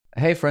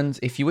Hey friends,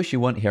 if you wish you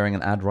weren't hearing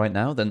an ad right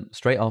now, then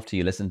straight after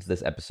you listen to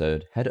this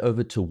episode, head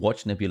over to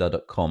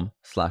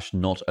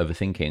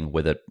watchnebula.com/notoverthinking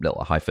with a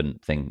little hyphen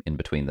thing in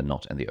between the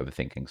not and the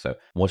overthinking. So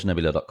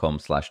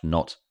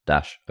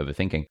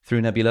watchnebula.com/not-overthinking.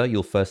 Through Nebula,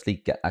 you'll firstly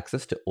get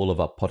access to all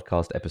of our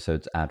podcast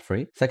episodes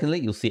ad-free.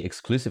 Secondly, you'll see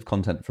exclusive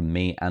content from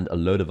me and a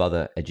load of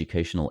other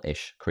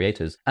educational-ish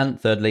creators.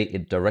 And thirdly,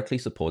 it directly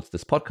supports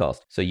this podcast,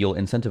 so you'll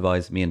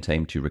incentivize me and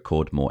Tame to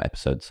record more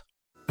episodes.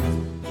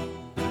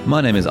 My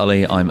name is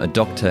Ali, I'm a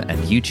doctor and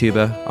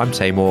YouTuber. I'm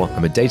Taymor,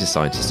 I'm a data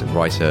scientist and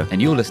writer.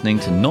 And you're listening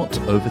to Not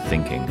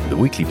Overthinking, the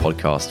weekly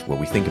podcast where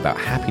we think about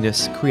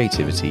happiness,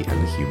 creativity,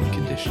 and the human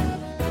condition.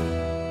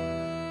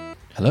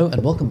 Hello,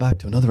 and welcome back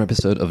to another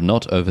episode of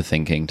Not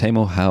Overthinking.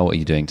 Taymor, how are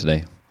you doing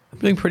today? I'm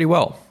doing pretty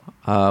well.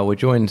 We're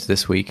joined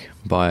this week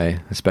by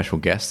a special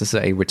guest. This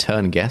is a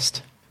return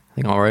guest. I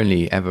think our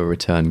only ever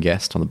return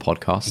guest on the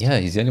podcast. Yeah,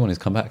 he's the only one who's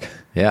come back.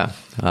 Yeah,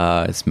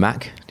 it's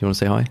Mac. Do you want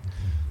to say hi?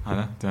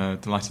 Hi there,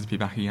 delighted to be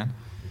back again.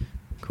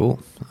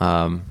 Cool.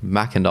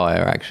 Mac and I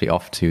are actually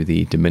off to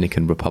the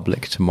Dominican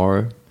Republic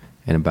tomorrow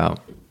in about,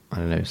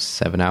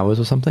 7 hours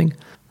or something.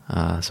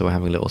 So we're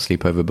having a little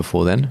sleepover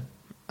before then,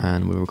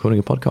 and we're recording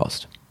a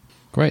podcast.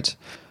 Great.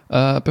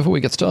 Before we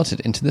get started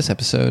into this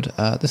episode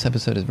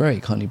is very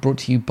kindly brought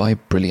to you by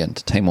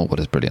Brilliant. Taymor, what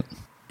is Brilliant?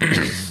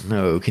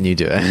 No, can you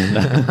do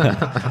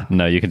it?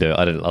 No, you can do it.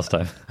 I did it last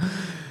time.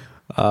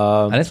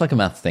 And it's like a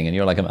maths thing, and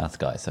you're like a maths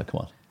guy, so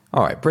come on.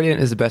 All right, Brilliant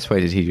is the best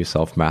way to teach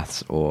yourself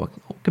maths or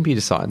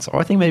computer science, or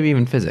I think maybe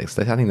even physics.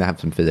 I think they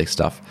have some physics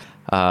stuff.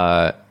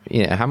 How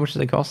much does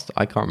it cost?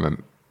 I can't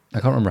remember.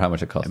 I can't remember how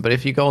much it costs. But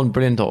if you go on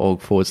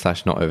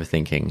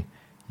brilliant.org/notoverthinking,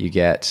 you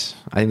get,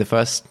 I think the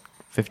first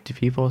 50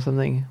 people or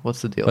something.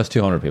 What's the deal? First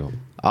 200 people.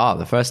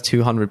 The first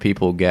 200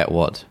 people get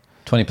what?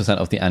 20%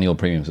 off the annual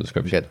premium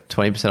subscription. You get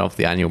 20% off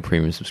the annual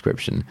premium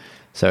subscription.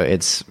 So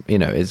it's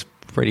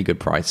pretty good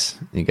price.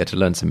 You get to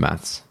learn some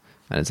maths.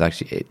 And it's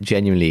actually,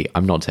 genuinely,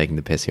 I'm not taking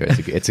the piss here.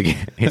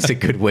 It's a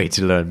good way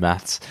to learn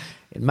maths.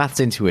 Maths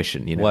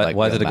intuition. Why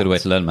is it a good way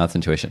to learn maths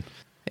intuition?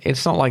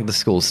 It's not like the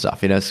school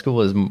stuff.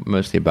 School is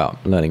mostly about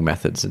learning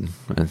methods and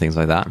things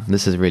like that.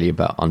 This is really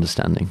about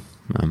understanding.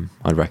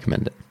 I'd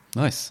recommend it.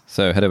 Nice.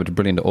 So head over to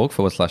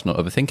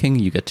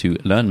brilliant.org/notoverthinking. You get to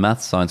learn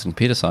maths, science, and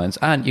computer science,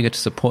 and you get to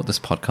support this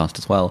podcast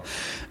as well.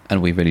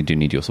 And we really do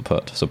need your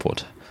support.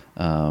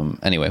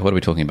 Anyway, what are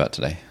we talking about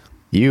today?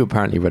 You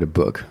apparently read a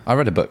book. I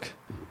read a book.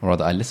 Or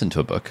rather, I listened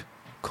to a book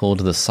called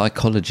The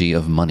Psychology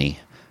of Money.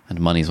 And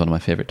money is one of my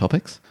favorite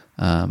topics.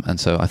 And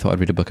so I thought I'd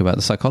read a book about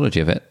the psychology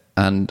of it.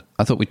 And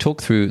I thought we'd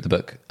talk through the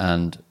book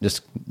and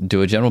just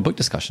do a general book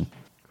discussion.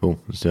 Cool,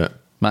 let's do it.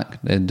 Mac,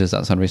 does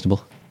that sound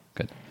reasonable?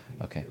 Good.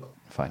 Okay,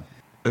 fine.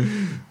 Yeah,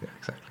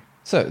 exactly.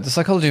 So, The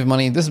Psychology of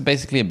Money, this is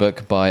basically a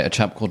book by a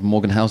chap called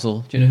Morgan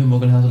Housel. Do you know who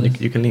Morgan Housel is?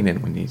 You can lean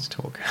in when you need to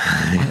talk.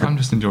 I'm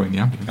just enjoying the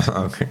ambience.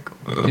 Okay, cool.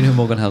 Do you know who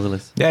Morgan Housel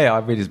is? Yeah, I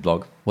read his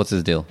blog. What's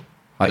his deal?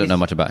 I don't know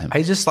much about him.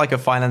 He's just like a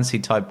financy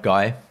type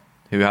guy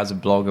who has a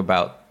blog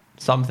about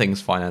some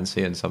things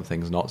financy and some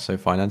things not so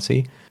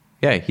financy.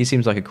 Yeah, he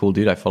seems like a cool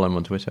dude. I follow him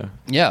on Twitter.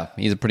 Yeah,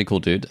 he's a pretty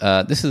cool dude.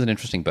 This is an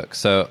interesting book.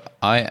 So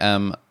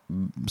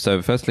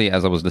firstly,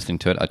 as I was listening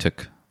to it, I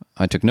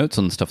took notes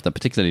on stuff that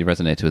particularly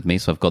resonated with me.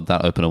 So I've got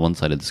that open on one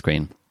side of the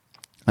screen.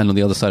 And on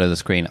the other side of the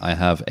screen, I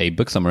have a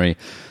book summary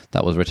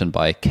that was written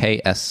by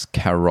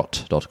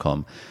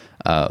kscarrot.com.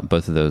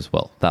 Both of those,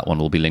 that one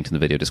will be linked in the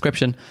video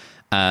description.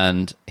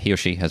 And he or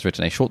she has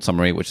written a short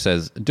summary which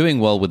says, doing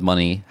well with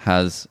money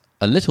has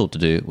a little to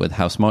do with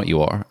how smart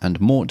you are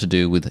and more to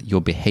do with your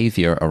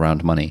behavior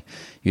around money.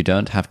 You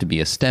don't have to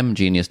be a STEM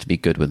genius to be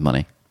good with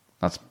money.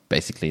 That's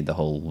basically the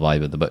whole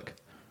vibe of the book.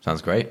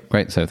 Sounds great.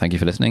 Great. So thank you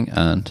for listening.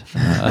 And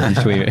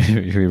should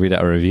we read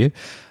out a review?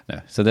 No.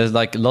 So there's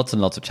like lots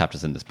and lots of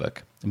chapters in this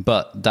book.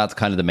 But that's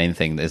kind of the main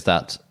thing, is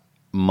that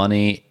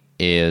money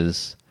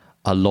is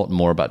a lot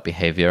more about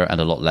behavior and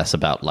a lot less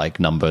about like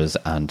numbers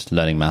and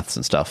learning maths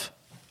and stuff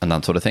and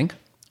that sort of thing.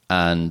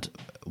 And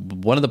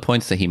one of the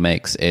points that he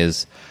makes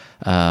is,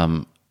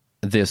 for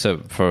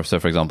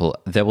example,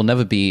 there will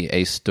never be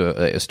a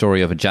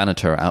story of a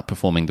janitor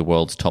outperforming the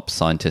world's top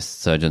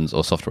scientists, surgeons,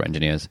 or software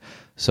engineers.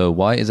 So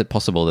why is it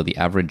possible that the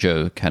average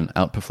Joe can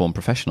outperform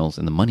professionals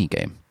in the money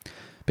game?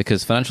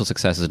 Because financial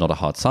success is not a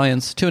hard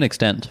science. To an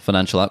extent,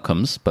 financial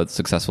outcomes, both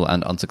successful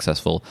and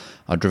unsuccessful,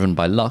 are driven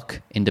by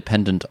luck,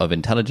 independent of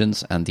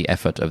intelligence and the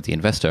effort of the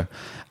investor,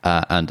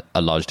 and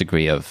a large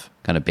degree of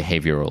kind of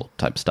behavioral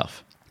type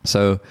stuff.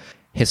 So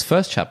his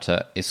first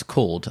chapter is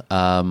called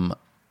No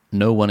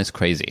One is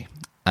Crazy.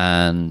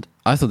 And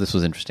I thought this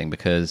was interesting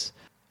because,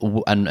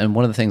 and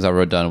one of the things I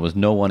wrote down was,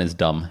 no one is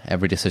dumb.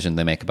 Every decision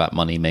they make about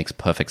money makes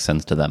perfect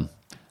sense to them.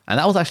 And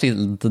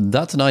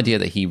that's an idea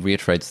that he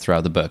reiterates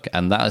throughout the book.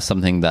 And that is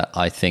something that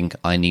I think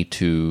I need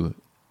to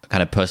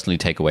kind of personally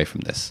take away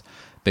from this.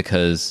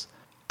 Because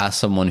as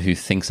someone who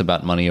thinks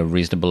about money a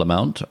reasonable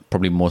amount,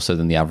 probably more so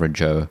than the average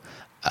Joe,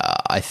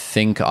 I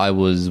think I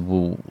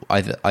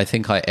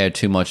erred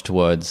too much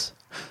towards...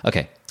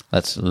 Okay,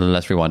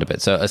 Let's rewind a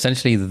bit. So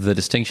essentially, the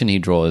distinction he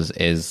draws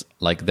is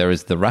like there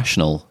is the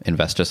rational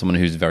investor, someone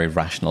who's very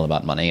rational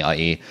about money,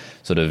 i.e.,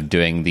 sort of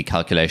doing the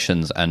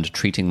calculations and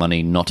treating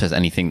money not as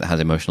anything that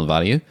has emotional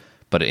value,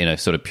 but in a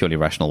sort of purely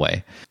rational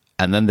way.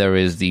 And then there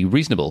is the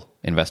reasonable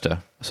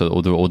investor,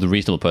 or the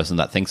reasonable person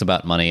that thinks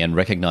about money and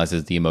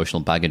recognizes the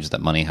emotional baggage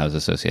that money has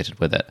associated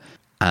with it,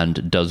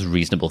 and does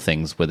reasonable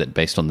things with it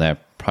based on their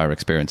prior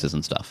experiences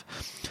and stuff.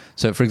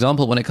 So, for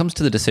example, when it comes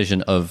to the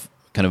decision of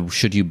kind of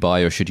should you buy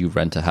or should you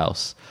rent a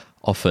house,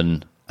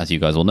 often, as you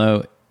guys all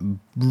know,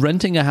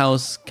 renting a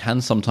house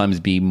can sometimes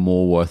be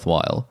more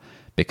worthwhile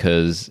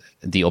because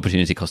the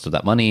opportunity cost of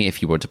that money,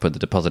 if you were to put the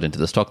deposit into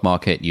the stock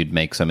market, you'd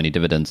make so many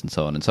dividends and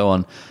so on and so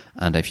on.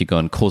 And if you go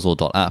on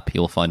causal.app,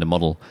 you'll find a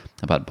model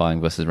about buying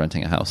versus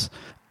renting a house.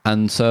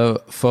 And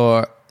so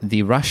for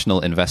the rational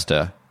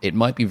investor, it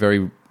might be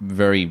very,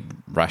 very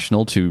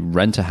rational to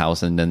rent a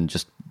house and then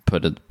just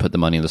put the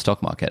money in the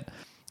stock market.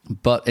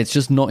 But it's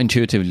just not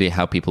intuitively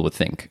how people would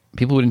think.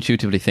 People would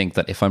intuitively think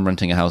that if I'm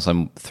renting a house,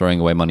 I'm throwing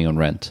away money on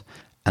rent.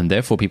 And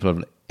therefore,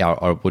 people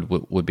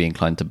would be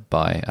inclined to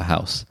buy a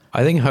house.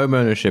 I think home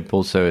ownership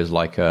also is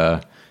like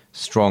a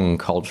strong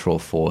cultural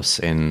force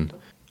in,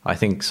 I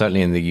think,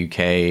 certainly in the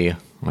UK,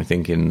 I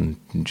think in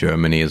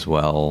Germany as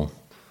well.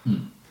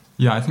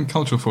 Yeah, I think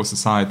cultural force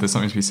aside, there's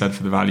something to be said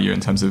for the value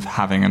in terms of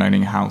having and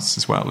owning a house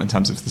as well, in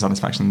terms of the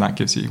satisfaction that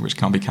gives you, which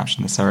can't be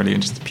captured necessarily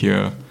in just the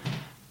pure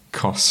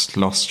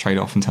cost-loss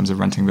trade-off in terms of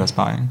renting versus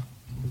buying.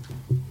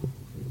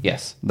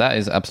 Yes, that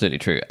is absolutely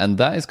true. And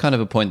that is kind of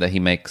a point that he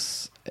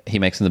makes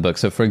in the book.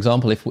 So, for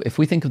example, if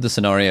we think of the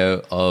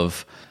scenario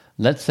of,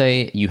 let's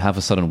say you have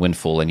a sudden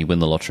windfall and you win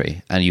the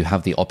lottery and you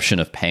have the option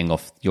of paying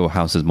off your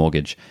house's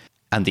mortgage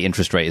and the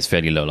interest rate is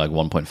fairly low, like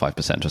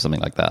 1.5% or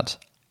something like that.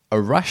 A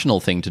rational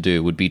thing to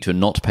do would be to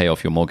not pay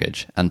off your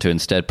mortgage and to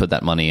instead put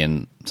that money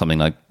in something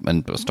like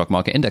a stock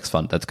market index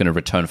fund that's going to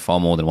return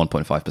far more than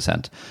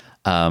 1.5%.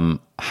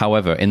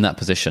 However, in that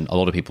position, a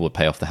lot of people would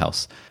pay off the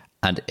house.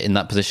 And in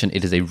that position,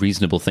 it is a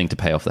reasonable thing to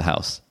pay off the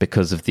house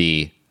because of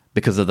the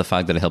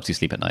fact that it helps you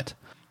sleep at night.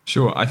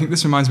 Sure. I think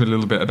this reminds me a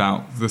little bit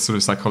about the sort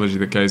of psychology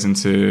that goes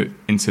into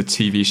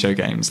TV show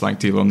games like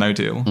Deal or No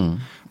Deal,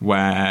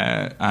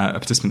 where a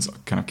participant's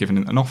kind of given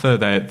an offer.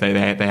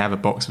 They have a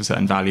box of a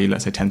certain value,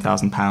 let's say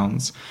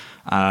 £10,000,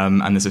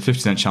 and there's a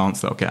 50%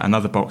 chance they'll get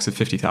another box of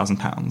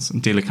 £50,000.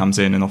 And dealer comes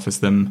in and offers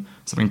them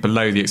something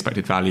below the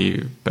expected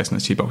value based on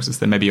those two boxes.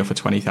 They maybe offer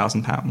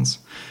 £20,000.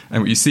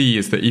 And what you see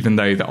is that even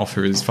though the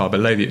offer is far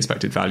below the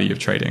expected value of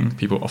trading,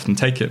 people often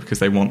take it because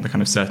they want the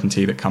kind of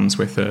certainty that comes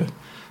with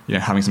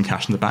having some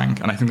cash in the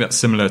bank. And I think that's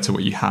similar to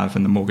what you have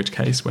in the mortgage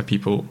case, where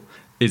people,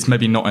 it's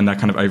maybe not in their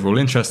kind of overall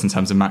interest in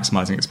terms of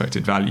maximizing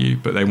expected value,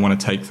 but they want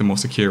to take the more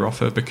secure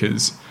offer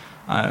because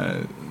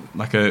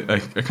like a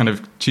kind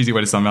of cheesy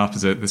way to sum it up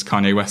is this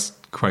Kanye West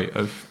quote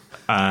of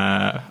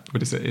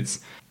what is it? It's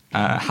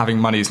having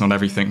money is not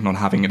everything, not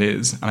having it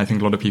is. And I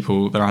think a lot of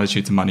people, their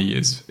attitude to money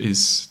is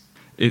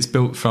it's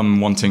built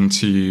from wanting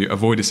to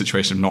avoid a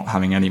situation of not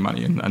having any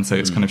money, and so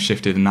it's kind of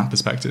shifted in that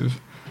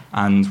perspective.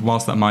 And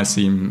whilst that might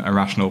seem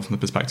irrational from the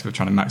perspective of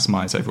trying to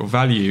maximize overall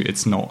value,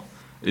 it's not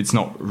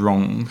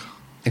wrong.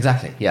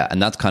 Exactly. Yeah,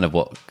 and that's kind of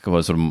what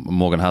sort of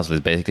Morgan Housel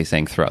is basically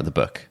saying throughout the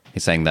book.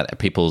 He's saying that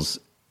people's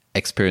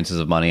experiences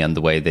of money and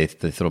the way they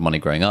thought of money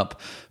growing up.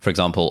 For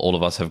example, all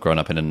of us have grown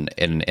up in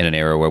an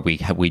era where we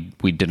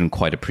didn't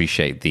quite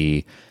appreciate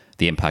the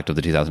impact of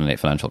the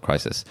 2008 financial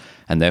crisis,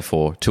 and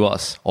therefore, to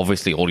us,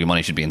 obviously, all your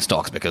money should be in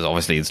stocks because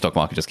obviously the stock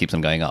market just keeps on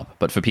going up.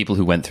 But for people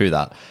who went through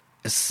that,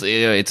 it's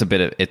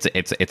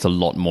a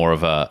lot more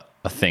of a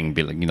thing.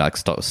 Like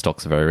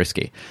stocks are very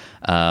risky.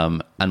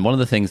 And one of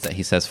the things that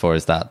he says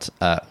is that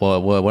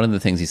one of the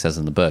things he says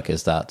in the book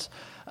is that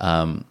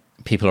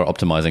people are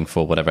optimizing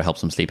for whatever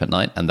helps them sleep at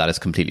night, and that is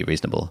completely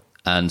reasonable.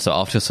 And so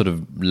after sort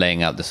of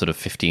laying out this sort of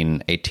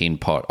 18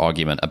 part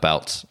argument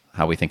about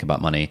how we think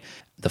about money,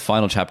 the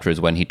final chapter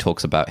is when he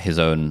talks about his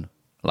own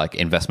like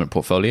investment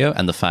portfolio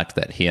and the fact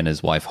that he and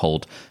his wife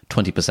hold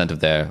 20%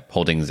 of their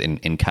holdings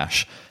in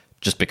cash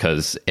just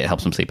because it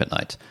helps them sleep at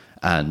night.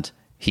 And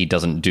he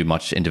doesn't do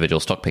much individual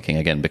stock picking,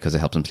 again, because it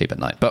helps him sleep at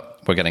night. But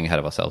we're getting ahead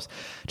of ourselves.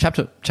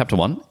 Chapter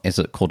 1 is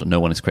called No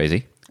One is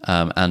Crazy.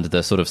 And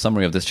the sort of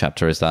summary of this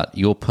chapter is that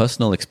your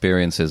personal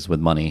experiences with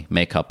money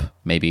make up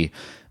maybe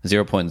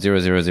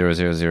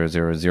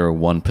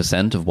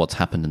 0.0000001% of what's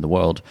happened in the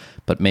world,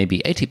 but maybe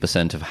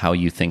 80% of how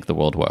you think the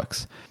world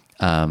works.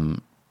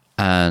 And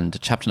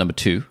chapter number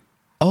 2.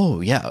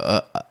 Oh,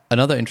 yeah.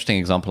 Another interesting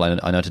example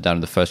I noted down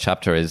in the first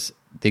chapter is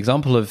the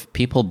example of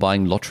people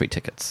buying lottery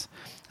tickets.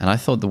 And I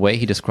thought the way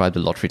he described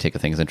the lottery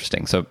ticket thing is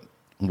interesting. So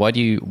why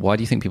do you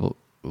think people,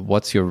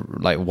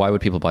 why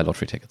would people buy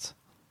lottery tickets?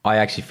 I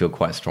actually feel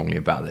quite strongly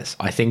about this.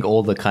 I think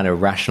all the kind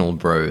of rational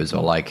bros,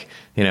 or like,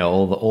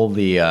 all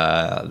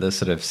the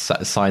sort of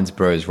science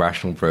bros,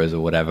 rational bros,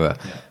 or whatever,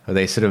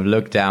 they sort of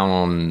look down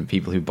on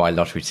people who buy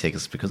lottery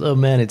tickets because, oh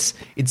man, it's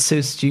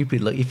so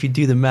stupid. Like if you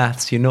do the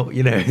maths, you're not,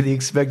 the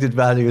expected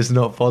value is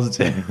not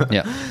positive.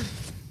 Yeah.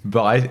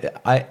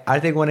 But I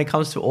think when it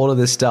comes to all of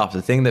this stuff,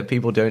 the thing that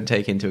people don't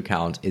take into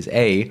account is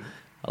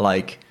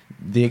like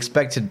the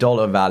expected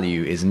dollar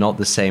value is not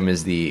the same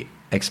as the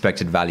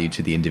expected value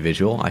to the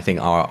individual. I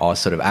think our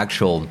sort of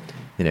actual,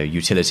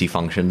 utility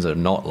functions are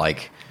not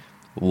like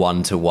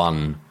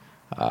one-to-one.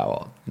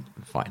 Well,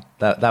 fine.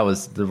 That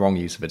was the wrong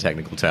use of a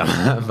technical term,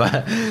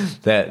 but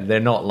they're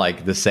not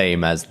like the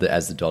same as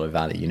the dollar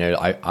value.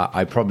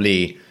 I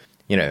probably,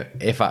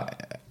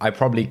 I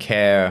probably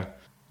care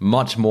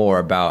much more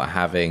about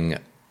having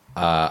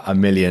 $1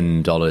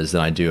 million than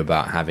I do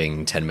about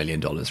having $10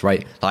 million,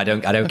 right? I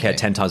don't care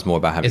 10 times more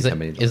about having $10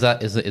 million. Is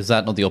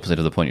that not the opposite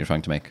of the point you're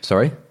trying to make?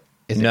 Sorry?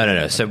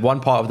 No. So one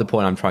part of the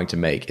point I'm trying to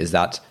make is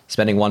that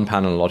spending £1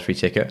 on a lottery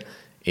ticket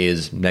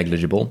is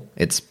negligible.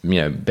 It's,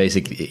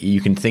 basically you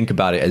can think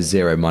about it as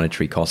zero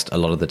monetary cost a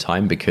lot of the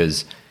time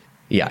because,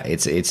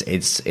 it's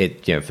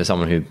for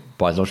someone who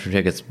buys lottery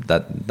tickets,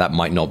 that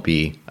might not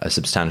be a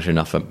substantial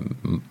enough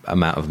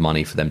amount of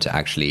money for them to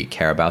actually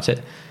care about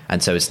it.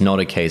 And so it's not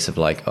a case of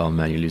like, oh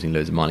man, you're losing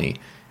loads of money.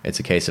 It's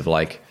a case of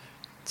like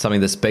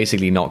something that's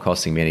basically not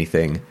costing me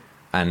anything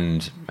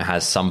and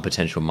has some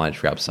potential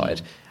monetary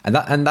upside.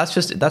 And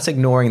that's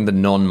ignoring the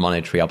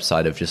non-monetary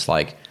upside of just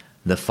like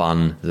the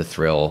fun, the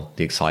thrill,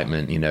 the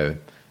excitement,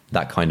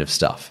 that kind of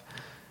stuff.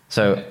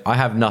 So I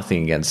have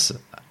nothing against,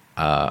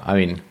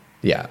 I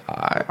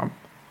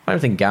don't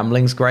think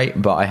gambling's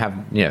great, but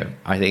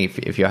I think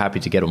if you're happy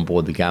to get on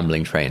board the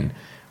gambling train,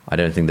 I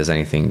don't think there's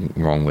anything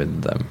wrong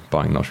with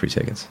buying lottery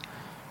tickets.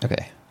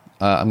 Okay.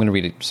 I'm going to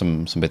read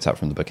some bits out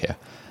from the book here.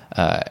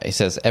 It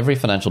says, every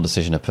financial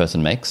decision a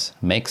person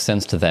makes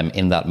sense to them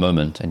in that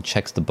moment and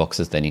checks the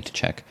boxes they need to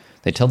check.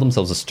 They tell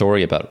themselves a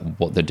story about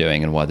what they're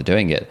doing and why they're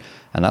doing it,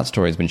 and that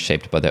story has been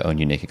shaped by their own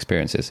unique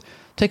experiences.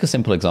 Take a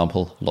simple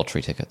example,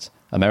 lottery tickets.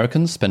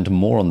 Americans spend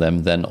more on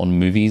them than on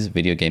movies,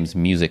 video games,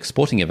 music,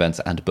 sporting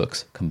events, and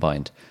books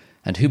combined.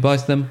 And who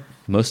buys them?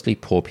 Mostly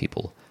poor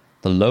people.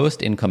 The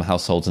lowest income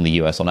households in the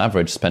US on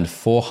average spend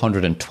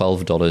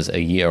 $412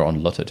 a year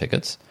on lotto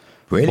tickets.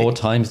 Really? 4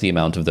 times the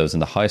amount of those in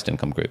the highest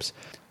income groups.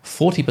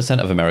 40%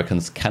 of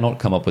Americans cannot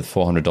come up with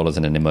 $400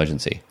 in an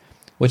emergency.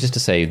 Which is to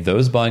say,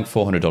 those buying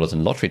 $400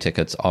 in lottery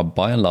tickets are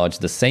by and large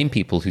the same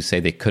people who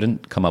say they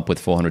couldn't come up with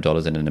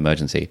 $400 in an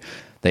emergency.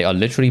 They are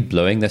literally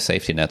blowing their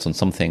safety nets on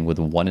something with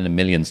a 1 in a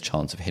million's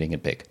chance of hitting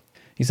it big.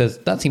 He says,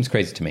 that seems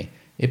crazy to me.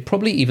 It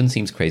probably even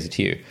seems crazy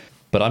to you.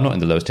 But I'm not in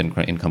the lowest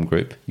income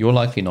group. You're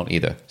likely not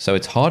either. So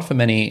it's hard for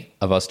many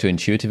of us to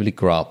intuitively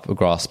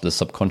grasp the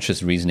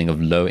subconscious reasoning of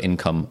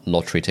low-income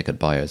lottery ticket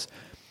buyers.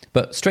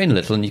 But strain a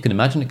little and you can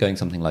imagine it going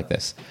something like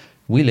this.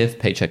 We live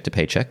paycheck to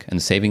paycheck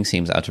and saving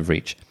seems out of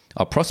reach.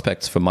 Our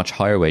prospects for much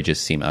higher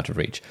wages seem out of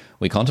reach.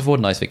 We can't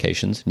afford nice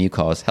vacations, new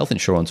cars, health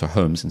insurance, or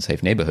homes in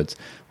safe neighborhoods.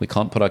 We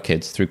can't put our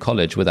kids through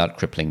college without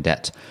crippling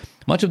debt.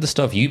 Much of the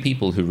stuff you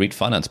people who read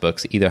finance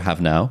books either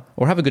have now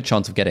or have a good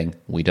chance of getting,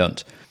 we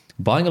don't.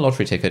 Buying a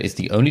lottery ticket is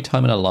the only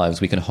time in our lives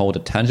we can hold a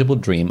tangible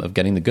dream of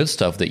getting the good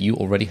stuff that you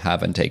already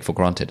have and take for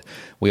granted.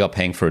 We are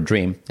paying for a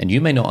dream, and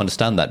you may not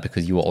understand that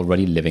because you are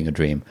already living a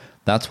dream.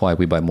 That's why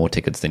we buy more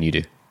tickets than you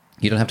do.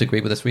 You don't have to agree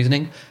with this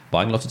reasoning.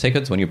 Buying lotto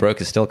tickets when you're broke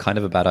is still kind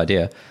of a bad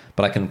idea,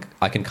 but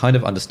I can kind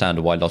of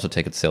understand why lotto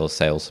ticket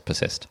sales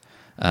persist.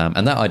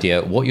 And that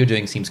idea, what you're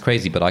doing seems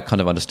crazy, but I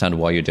kind of understand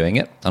why you're doing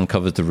it,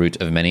 uncovers the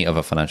root of many of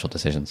our financial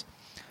decisions.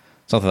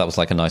 So I thought that was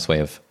like a nice way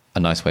of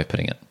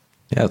putting it.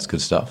 Yeah, that's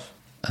good stuff.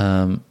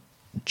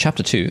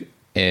 Chapter 2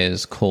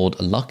 is called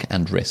Luck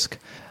and Risk.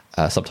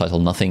 Subtitle,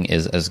 Nothing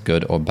is as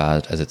good or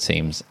bad as it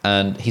seems.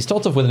 And he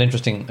starts off with an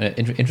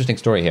interesting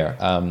story here.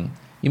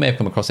 You may have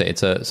come across it.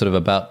 It's a sort of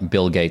about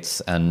Bill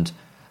Gates and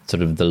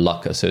sort of the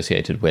luck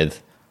associated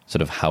with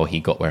sort of how he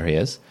got where he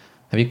is.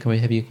 Have you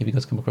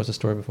guys come across this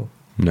story before?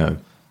 No.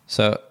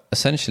 So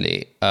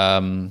essentially,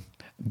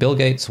 Bill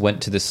Gates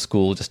went to this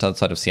school just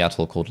outside of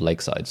Seattle called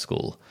Lakeside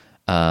School.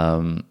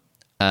 And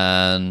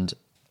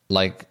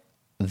like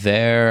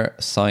their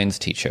science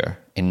teacher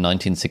in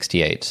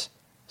 1968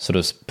 sort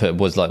of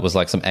was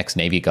like some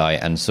ex-Navy guy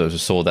and sort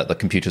of saw that the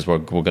computers were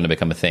going to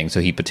become a thing.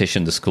 So he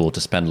petitioned the school to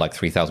spend like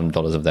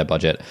 $3,000 of their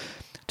budget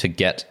to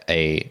get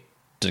a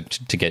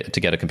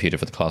computer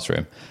for the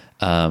classroom.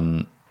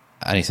 And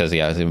he says,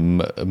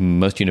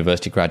 most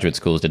university graduate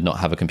schools did not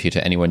have a computer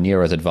anywhere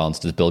near as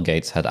advanced as Bill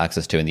Gates had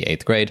access to in the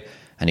 8th grade,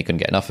 and he couldn't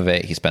get enough of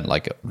it. He spent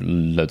like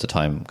loads of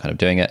time kind of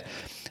doing it.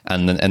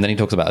 And then he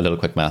talks about a little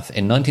quick math.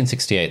 In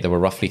 1968, there were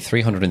roughly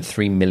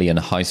 303 million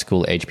high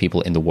school age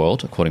people in the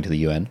world, according to the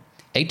UN.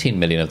 18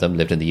 million of them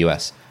lived in the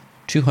US.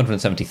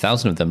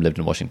 270,000 of them lived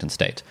in Washington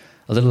State.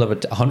 A little over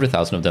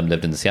 100,000 of them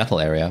lived in the Seattle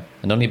area,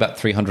 and only about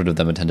 300 of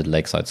them attended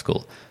Lakeside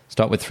School.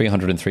 Start with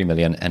 303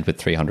 million, end with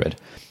 300.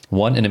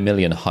 1 in a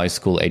million high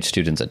school age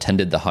students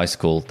attended the high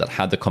school that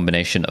had the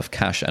combination of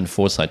cash and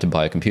foresight to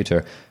buy a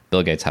computer.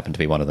 Bill Gates happened to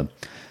be one of them.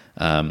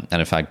 And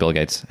in fact, Bill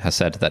Gates has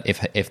said that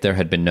if there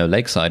had been no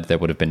Lakeside, there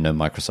would have been no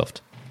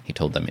Microsoft. He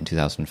told them in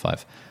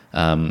 2005.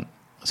 So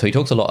he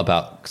talks a lot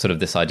about sort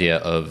of this idea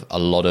of a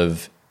lot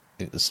of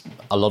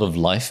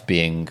life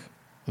being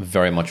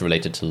very much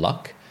related to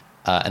luck.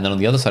 And then on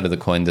the other side of the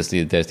coin, there's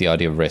the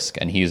idea of risk.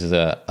 And he uses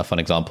a fun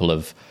example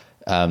of,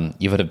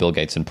 you've heard of Bill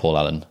Gates and Paul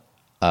Allen.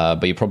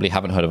 but you probably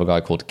haven't heard of a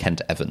guy called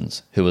Kent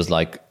Evans, who was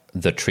like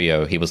the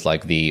trio. He was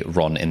like the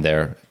Ron in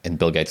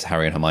Bill Gates'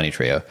 Harry and Hermione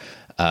trio.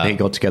 He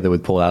got together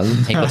with Paul Allen.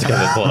 He got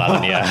together with Paul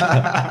Allen,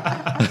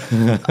 yeah.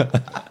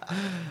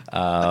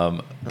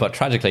 But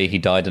tragically, he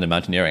died in a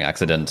mountaineering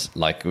accident,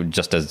 like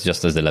just as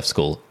they left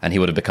school, and he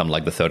would have become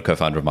like the third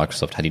co-founder of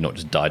Microsoft had he not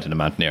just died in a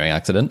mountaineering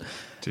accident.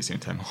 Too soon,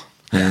 Tamar.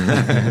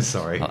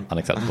 Sorry,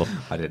 Unacceptable.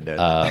 I didn't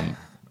know.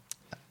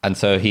 And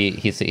so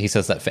he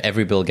says that for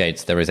every Bill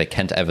Gates, there is a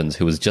Kent Evans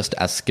who was just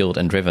as skilled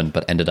and driven,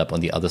 but ended up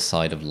on the other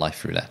side of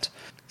life roulette.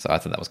 So I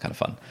thought that was kind of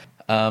fun.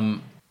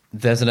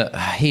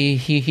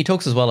 He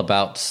talks as well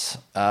about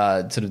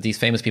sort of these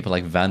famous people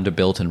like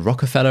Vanderbilt and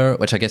Rockefeller,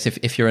 which I guess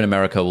if you're in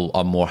America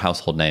are more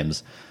household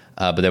names,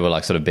 but they were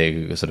like sort of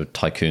big sort of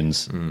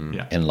tycoons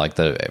in like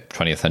the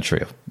 20th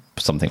century or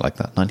something like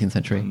that. 19th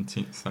century?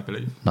 19th, I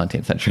believe.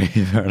 19th century,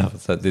 fair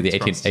enough. So the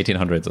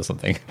 1800s or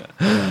something.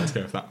 Let's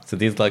go with that. So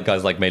these like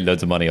guys like made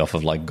loads of money off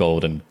of like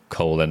gold and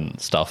coal and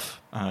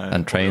stuff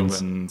and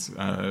trains and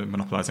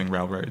monopolizing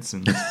railroads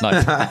and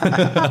nice.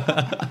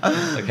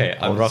 Okay,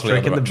 I'm roughly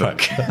on the right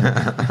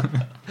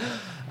track.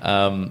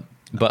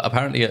 But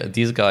apparently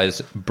these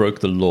guys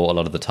broke the law a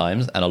lot of the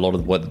times, and a lot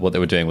of what they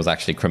were doing was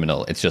actually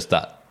criminal. It's just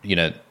that, you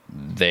know,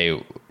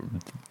 they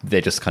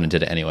just kind of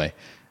did it anyway.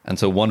 And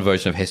so one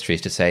version of history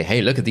is to say,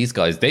 hey, look at these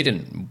guys, they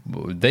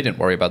didn't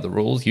worry about the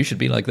rules, you should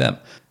be like them.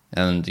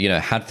 And, you know,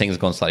 had things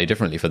gone slightly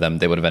differently for them,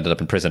 they would have ended up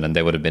in prison, and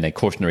they would have been a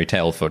cautionary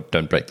tale for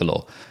don't break the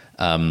law.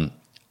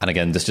 And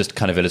again, this just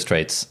kind of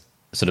illustrates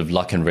sort of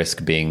luck and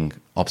risk being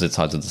opposite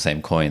sides of the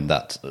same coin,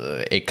 that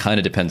it kind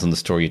of depends on the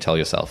story you tell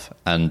yourself.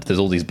 And there's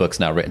all these books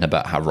now written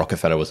about how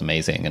Rockefeller was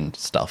amazing and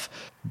stuff,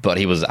 but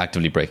he was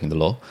actively breaking the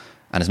law.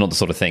 And it's not the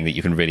sort of thing that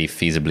you can really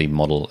feasibly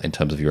model in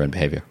terms of your own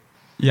behavior.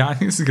 Yeah, I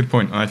think this is a good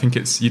point. And I think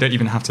you don't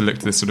even have to look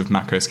to this sort of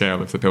macro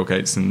scale of the Bill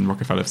Gates and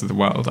Rockefellers of the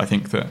world. I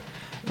think that,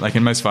 like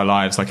in most of our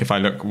lives, like if I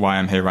look why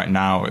I'm here right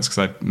now, it's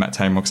because I met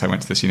Tamar, because I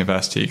went to this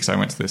university, because I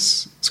went to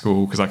this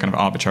school, because I kind of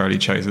arbitrarily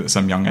chose it at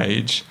some young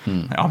age.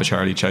 I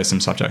arbitrarily chose some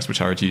subjects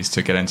which I would use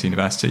to get into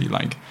university.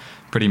 Like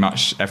pretty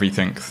much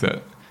everything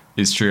that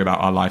is true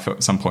about our life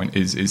at some point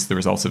is the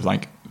result of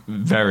like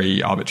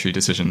very arbitrary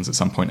decisions at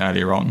some point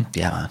earlier on.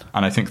 Yeah, man.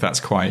 And I think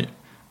that's quite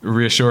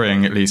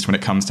reassuring, at least when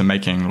it comes to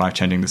making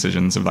life-changing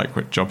decisions of like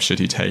what job should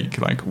you take,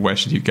 like where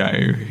should you go,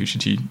 who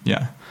should you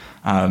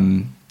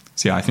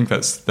so yeah, I think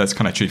that's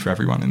kind of true for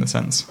everyone in the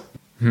sense.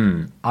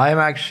 I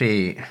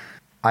actually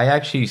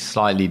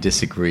slightly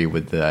disagree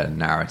with the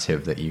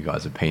narrative that you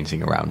guys are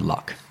painting around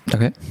luck.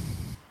 Okay.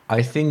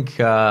 I think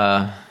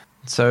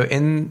so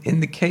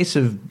in the case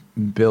of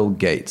Bill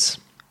Gates,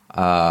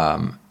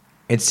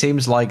 it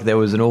seems like there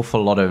was an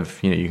awful lot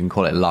of, you know, you can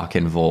call it luck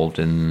involved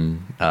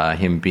in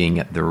him being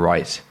at the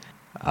right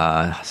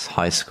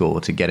high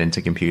school to get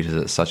into computers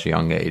at such a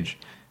young age.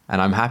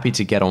 And I'm happy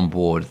to get on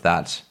board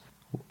that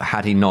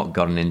had he not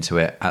gotten into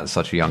it at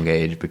such a young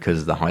age because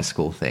of the high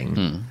school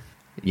thing,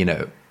 you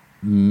know,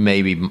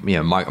 maybe, you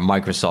know,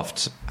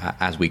 Microsoft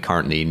as we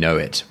currently know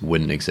it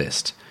wouldn't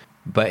exist.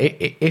 But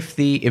if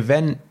the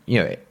event, you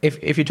know,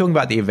 if you're talking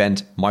about the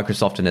event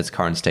Microsoft in its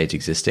current state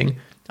existing,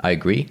 I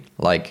agree.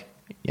 Like,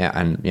 yeah,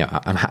 and yeah,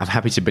 I'm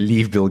happy to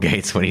believe Bill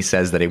Gates when he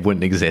says that it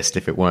wouldn't exist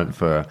if it weren't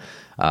for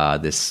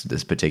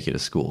this particular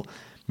school.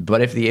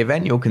 But if the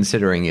event you're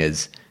considering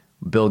is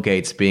Bill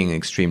Gates being an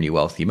extremely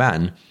wealthy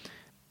man,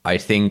 I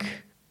think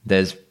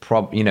there's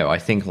I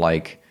think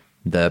like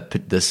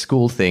the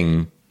school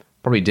thing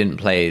probably didn't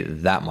play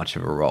that much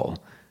of a role.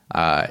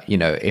 You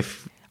know,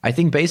 if I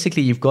think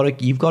basically you've got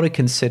to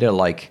consider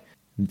like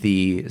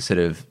the sort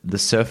of the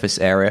surface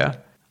area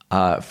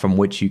from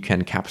which you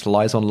can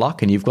capitalize on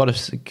luck, and you've got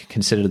to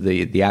consider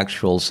the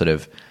actual sort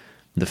of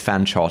the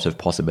fan chart of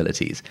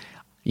possibilities.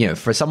 You know,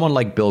 for someone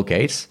like Bill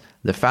Gates,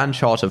 the fan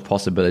chart of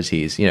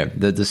possibilities, you know,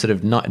 the sort of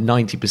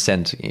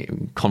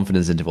 90%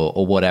 confidence interval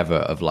or whatever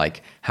of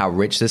like how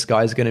rich this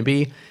guy is going to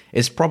be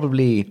is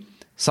probably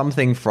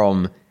something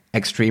from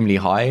extremely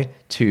high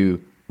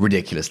to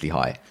ridiculously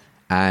high.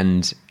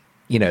 And,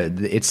 you know,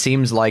 it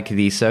seems like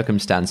the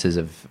circumstances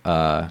of,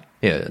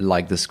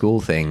 like the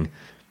school thing,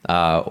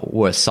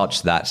 were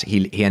such that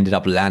he ended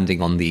up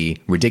landing on the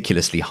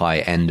ridiculously high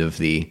end of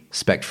the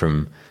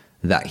spectrum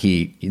that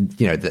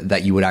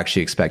that you would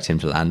actually expect him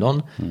to land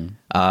on.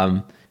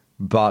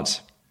 But,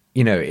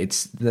 you know,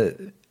 it's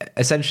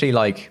essentially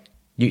like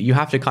you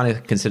have to kind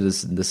of consider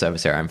the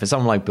surface area. And for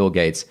someone like Bill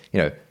Gates,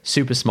 you know,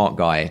 super smart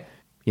guy,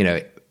 you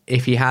know,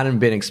 if he hadn't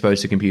been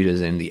exposed to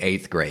computers in the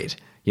 8th grade,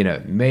 you know,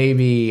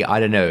 maybe, I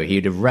don't know,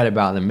 he'd have read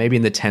about them. Maybe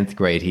in the 10th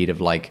grade, he'd have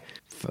like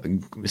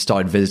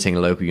started visiting a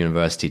local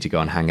university to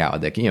go and hang out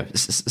with it, you know,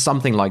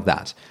 something like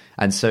that.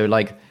 And so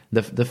like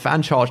the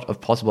fan chart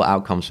of possible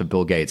outcomes for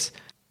Bill Gates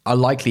are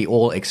likely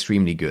all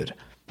extremely good.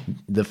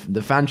 The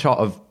fan chart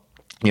of,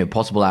 you know,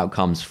 possible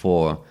outcomes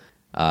for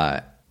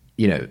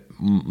you know,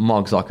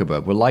 Mark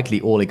Zuckerberg were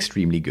likely all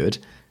extremely good.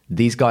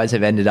 These guys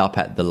have ended up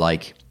at the,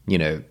 like, you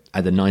know,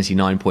 at the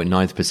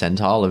 99.9th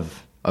percentile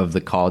of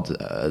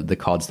the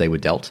cards they were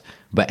dealt,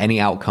 but any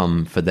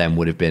outcome for them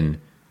would have been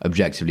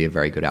objectively a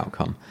very good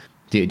outcome.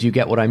 Do you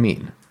get what I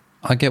mean?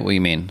 I get what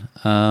you mean.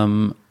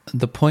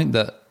 The point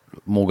that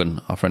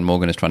our friend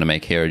Morgan, is trying to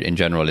make here in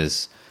general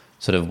is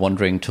sort of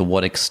wondering to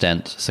what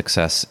extent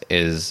success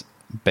is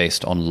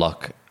based on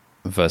luck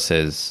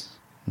versus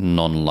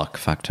non-luck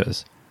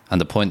factors.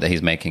 And the point that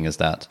he's making is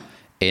that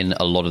in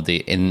a lot of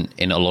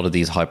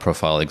these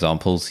high-profile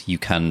examples, you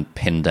can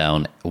pin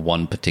down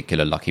one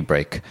particular lucky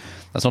break.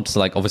 That's not to say,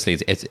 like, obviously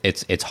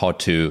it's hard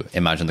to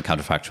imagine the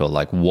counterfactual,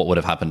 like what would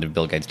have happened if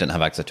Bill Gates didn't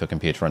have access to a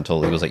computer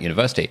until he was at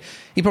university.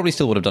 He probably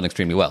still would have done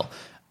extremely well.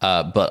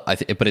 But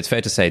it's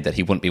fair to say that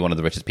he wouldn't be one of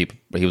the richest people.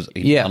 He was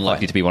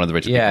unlikely to be one of the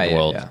richest people in the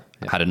world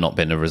had it not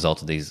been a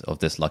result of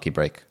this lucky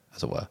break,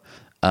 as it were.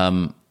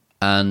 And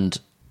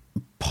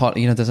part,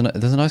 there's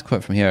a nice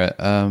quote from here.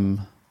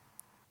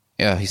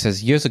 He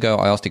says, years ago,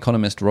 I asked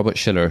economist Robert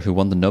Shiller, who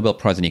won the Nobel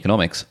Prize in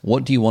economics,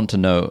 what do you want to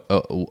know?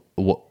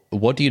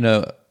 What do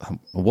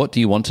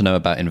you want to know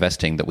about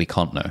investing that we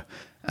can't know?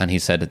 And he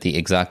said the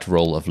exact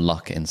role of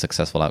luck in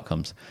successful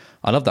outcomes.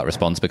 I love that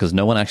response because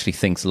no one actually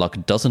thinks luck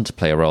doesn't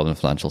play a role in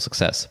financial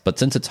success. But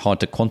since it's hard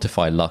to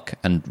quantify luck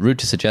and rude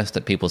to suggest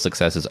that people's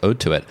success is owed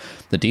to it,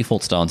 the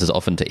default stance is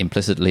often to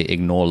implicitly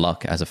ignore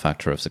luck as a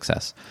factor of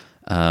success.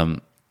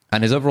 And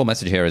his overall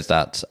message here is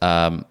that,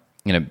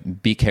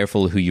 be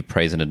careful who you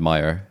praise and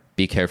admire.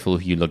 Be careful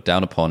who you look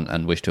down upon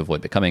and wish to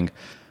avoid becoming.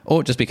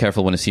 Or just be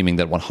careful when assuming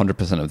that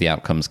 100% of the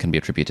outcomes can be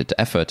attributed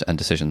to effort and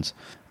decisions.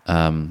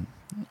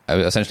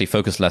 Essentially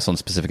focus less on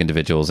specific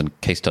individuals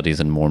and case studies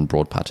and more on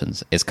broad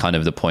patterns is kind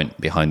of the point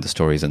behind the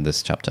stories in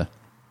this chapter.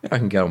 Yeah, I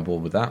can get on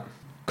board with that.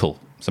 Cool.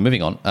 So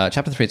moving on,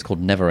 chapter 3 is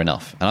called Never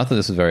Enough. And I thought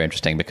this was very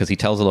interesting because he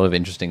tells a lot of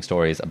interesting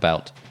stories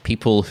about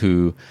people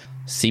who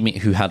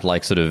had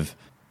like sort of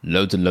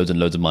loads and loads and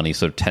loads of money,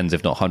 sort of tens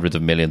if not hundreds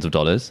of millions of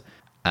dollars,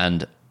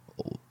 and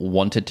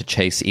wanted to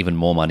chase even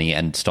more money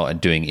and started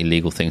doing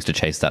illegal things to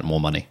chase that more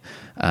money.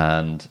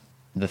 And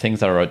the things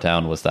that I wrote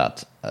down was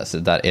that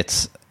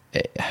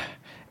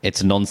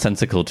it's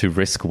nonsensical to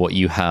risk what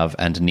you have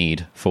and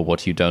need for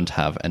what you don't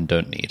have and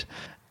don't need.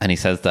 And he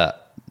says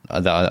that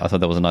I thought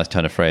that was a nice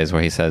turn of phrase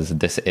where he says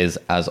this is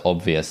as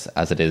obvious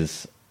as it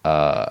is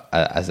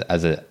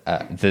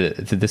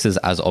this is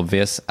as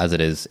obvious as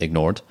it is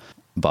ignored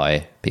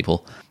by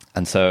people.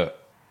 And so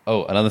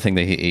another thing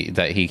that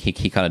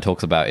he kind of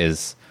talks about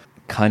is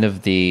kind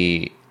of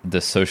the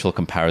social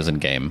comparison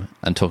game,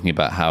 and talking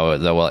about how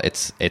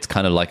it's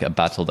kind of like a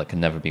battle that can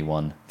never be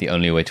won. The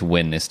only way to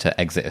win is to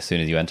exit as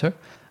soon as you enter.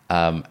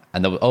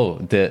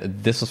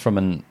 This was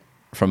from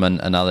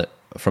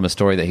a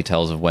story that he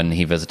tells of when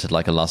he visited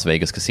like a Las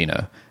Vegas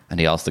casino, and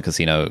he asked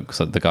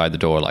the guy at the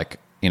door, like,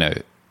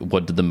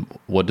 what do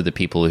the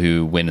people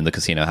who win in the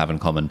casino have in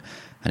common?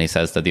 And he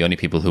says that the only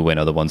people who win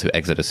are the ones who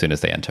exit as soon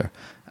as they enter.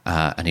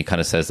 And he kind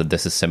of says that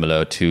this is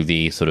similar to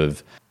the sort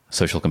of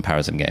social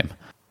comparison game,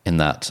 in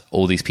that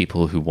all these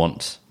people who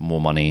want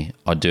more money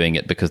are doing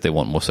it because they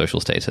want more social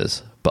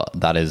status. But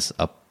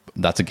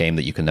that's a game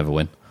that you can never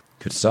win.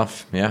 Good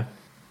stuff, yeah.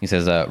 He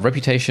says,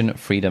 reputation,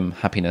 freedom,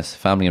 happiness,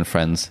 family and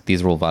friends,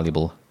 these are all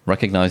valuable.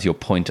 Recognize your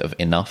point of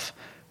enough,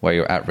 where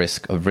you're at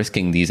risk of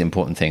risking these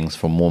important things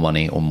for more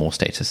money or more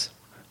status.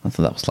 I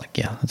thought that was like,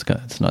 yeah, that's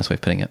good. It's a nice way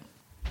of putting it.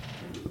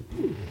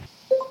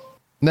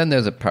 Then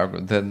there's a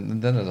paragraph. Then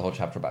there's a whole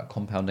chapter about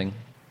compounding.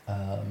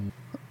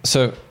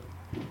 So,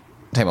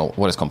 Tamer,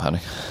 what is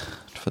compounding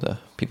for the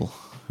people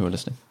who are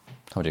listening?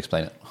 How would you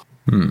explain it?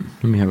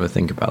 Let me have a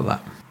think about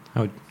that.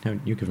 How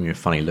you're giving me a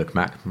funny look,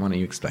 Mac. Why don't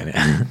you explain it?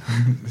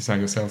 This is how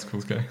your sales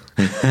calls go.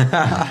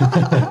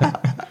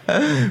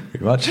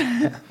 Pretty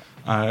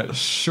much.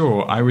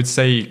 Sure. I would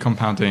say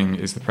compounding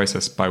is the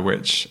process by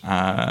which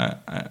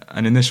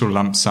an initial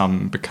lump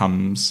sum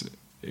becomes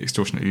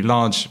extortionately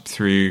large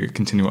through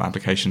continual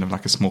application of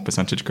like a small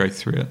percentage growth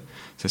through it.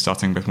 So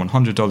starting with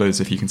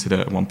 $100, if you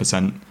consider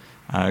 1%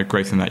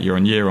 growth in that year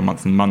on year or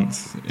month on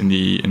month, in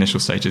the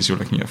initial stages you're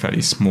looking at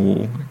fairly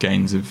small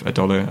gains of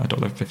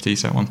 $1.50,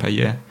 so one per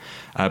year.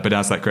 But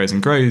as that grows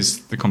and grows,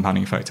 the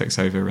compounding effect takes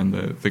over, and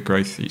the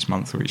growth each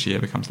month or each year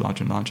becomes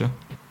larger and larger.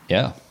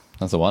 Yeah,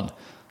 that's the one.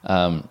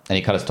 And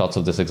he kind of starts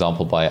with this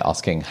example by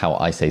asking how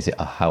ice ages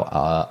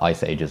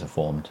are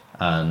formed.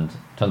 And it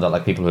turns out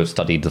like people who have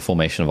studied the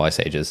formation of ice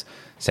ages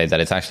say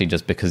that it's actually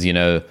just because,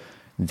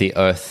 the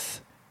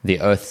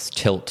Earth's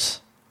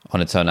tilt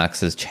on its own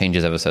axis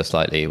changes ever so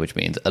slightly, which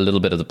means a little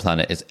bit of the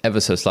planet is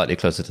ever so slightly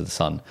closer to the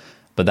sun.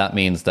 But that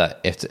means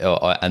that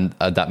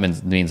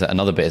means that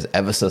another bit is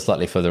ever so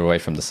slightly further away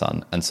from the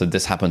sun. And so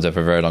this happens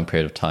over a very long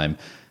period of time.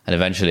 And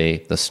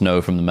eventually the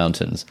snow from the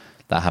mountains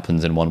that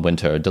happens in one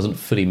winter doesn't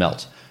fully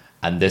melt.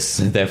 And this,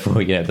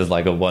 therefore, there's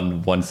like a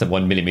 1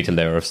 millimeter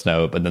layer of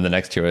snow, but then the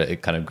next year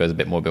it kind of goes a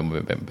bit more,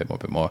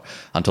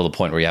 until the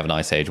point where you have an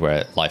ice age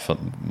where life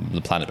on the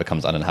planet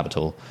becomes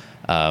uninhabitable.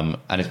 And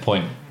his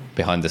point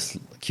behind this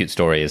cute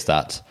story is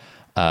that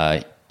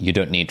you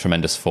don't need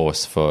tremendous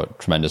force for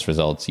tremendous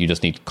results. You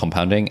just need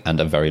compounding and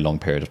a very long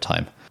period of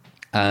time.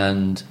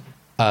 And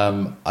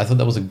I thought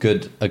that was a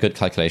good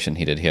calculation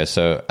he did here.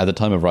 So at the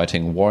time of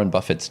writing, Warren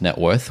Buffett's net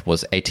worth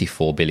was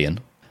 $84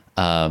 billion.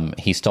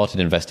 He started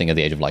investing at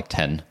the age of like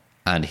 10,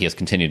 and he has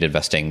continued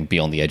investing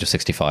beyond the age of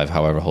 65,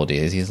 however old he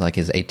is. He's like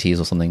his 80s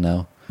or something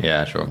now.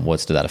 Yeah, sure.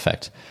 Words to that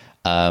effect.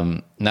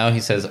 Now he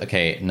says,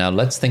 okay, now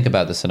let's think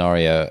about the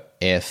scenario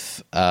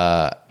if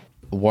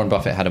Warren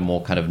Buffett had a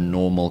more kind of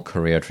normal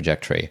career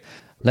trajectory.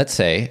 Let's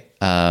say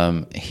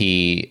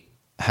he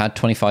had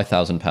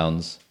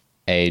 £25,000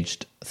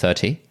 aged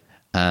 30,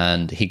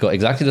 and he got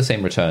exactly the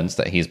same returns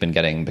that he's been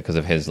getting because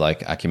of his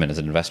like acumen as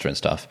an investor and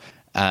stuff.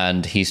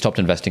 And he stopped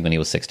investing when he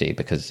was 60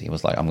 because he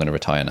was like, I'm going to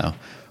retire now.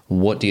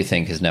 What do you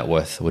think his net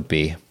worth would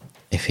be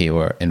if he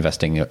were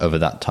investing over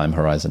that time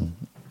horizon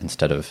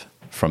instead of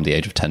from the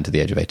age of 10 to the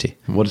age of 80?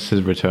 What is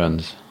his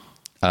returns?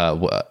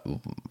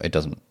 It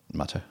doesn't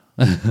matter.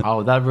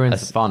 Oh, that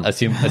ruins the fun.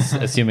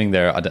 Assuming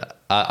there,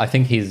 I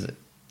think he's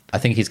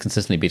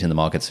consistently beaten the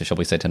market. So shall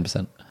we say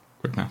 10%?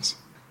 Quick maths.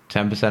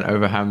 10%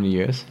 over how many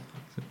years?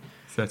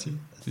 30.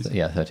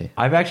 Yeah, 30.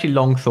 I've actually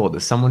long thought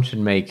that someone should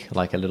make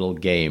like a little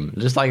game,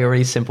 just like a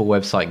really simple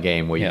website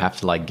game where you have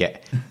to like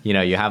get,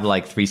 you have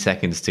like 3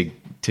 seconds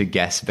to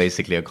guess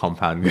basically a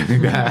compound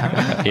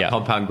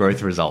compound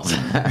growth results,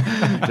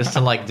 just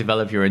to like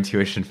develop your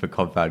intuition for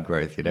compound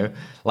growth.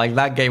 Like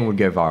that game would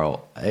go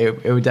viral.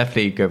 It would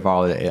definitely go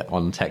viral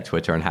on tech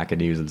Twitter and Hacker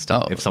News and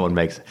stuff if someone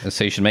makes it.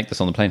 So you should make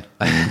this on the plane.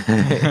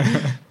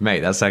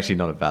 Mate, that's actually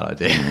not a bad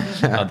idea.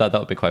 That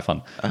would be quite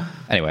fun.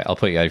 Anyway, I'll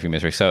put you out of your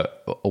misery. So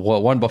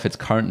Warren Buffett's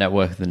current net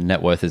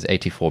worth is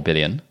 84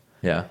 billion.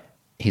 Yeah.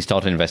 He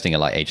started investing at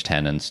like age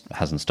 10 and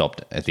hasn't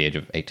stopped at the age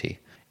of 80.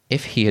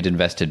 If he had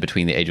invested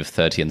between the age of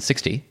 30 and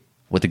 60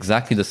 with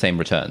exactly the same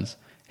returns,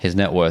 his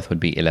net worth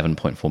would be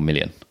 11.4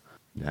 million.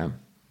 Yeah.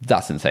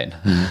 That's insane.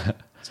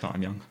 Start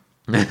I'm young.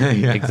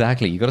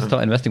 Exactly. You got to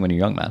start investing when you're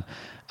young, man.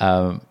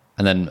 And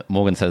then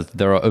Morgan says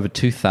there are over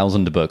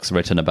 2,000 books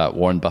written about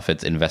Warren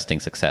Buffett's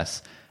investing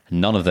success.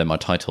 None of them are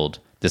titled,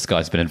 "This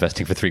guy's been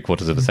investing for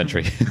 3/4 of a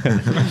century,"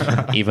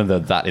 even though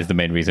that is the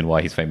main reason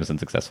why he's famous and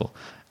successful.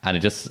 And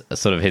it just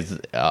sort of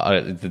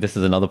this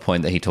is another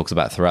point that he talks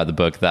about throughout the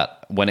book,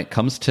 that when it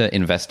comes to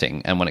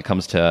investing and when it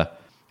comes to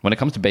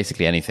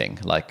basically anything,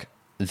 like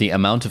the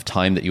amount of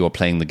time that you are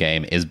playing the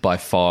game is by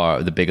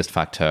far the biggest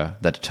factor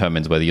that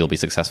determines whether you'll be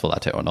successful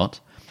at it or not.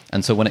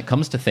 And so when it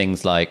comes to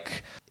things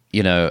like,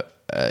 what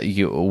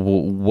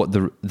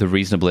the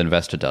reasonable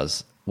investor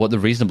does,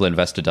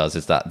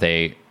 is that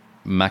they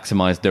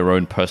maximize their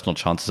own personal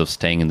chances of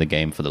staying in the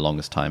game for the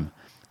longest time.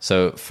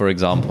 So, for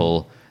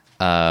example,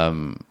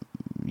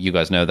 you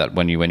guys know that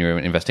when you're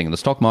investing in the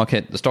stock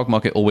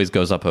market always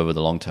goes up over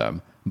the long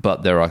term,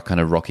 but there are kind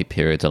of rocky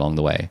periods along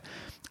the way.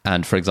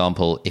 And for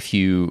example, if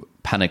you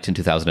panicked in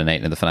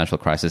 2008 in the financial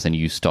crisis and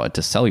you started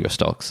to sell your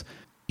stocks,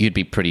 you'd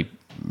be pretty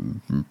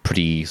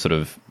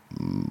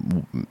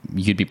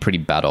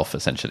bad off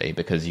essentially,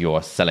 because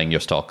you're selling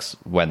your stocks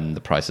when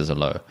the prices are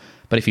low.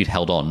 But if you'd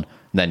held on,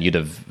 then it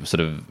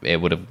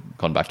would have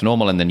gone back to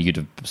normal, and then you'd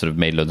have sort of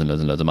made loads and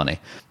loads and loads of money.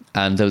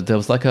 And there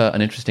was like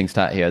an interesting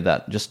stat here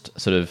that just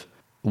sort of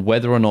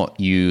whether or not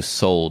you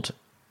sold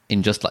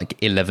in just like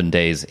 11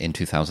 days in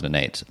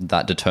 2008,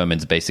 that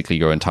determines basically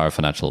your entire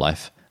financial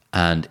life.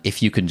 And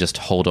if you can just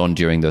hold on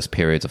during those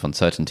periods of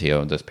uncertainty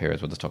or those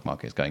periods where the stock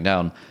market is going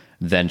down,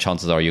 then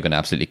chances are you're going to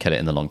absolutely kill it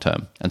in the long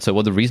term. And so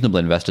what the reasonable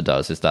investor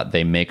does is that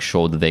they make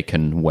sure that they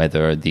can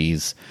weather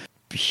these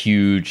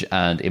huge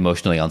and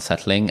emotionally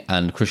unsettling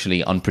and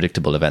crucially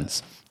unpredictable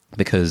events,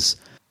 because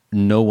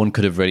no one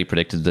could have really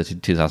predicted the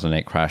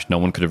 2008 crash. No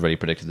one could have really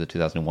predicted the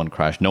 2001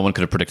 crash. No one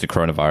could have predicted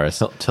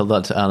coronavirus. Tell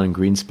that to Alan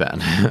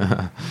Greenspan.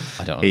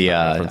 I don't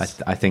know.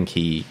 I think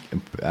he,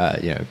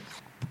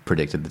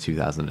 predicted the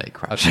 2008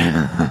 crash.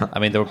 I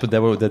mean, there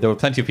were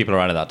plenty of people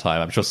around at that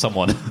time. I'm sure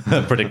someone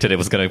predicted it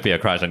was going to be a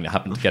crash and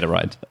happened to get it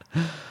right.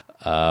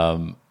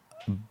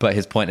 But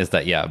his point is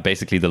that,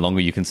 basically the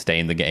longer you can stay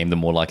in the game, the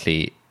more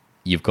likely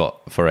you've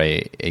got for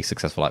a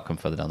successful outcome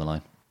further down the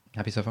line.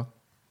 Happy so far?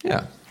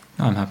 Yeah.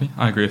 I'm happy.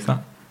 I agree with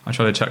that. I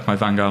try to check my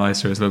Vanguard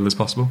ISA as little as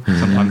possible.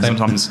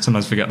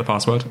 Sometimes forget the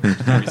password.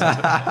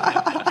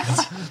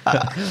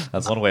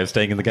 That's one way of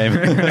staying in the game.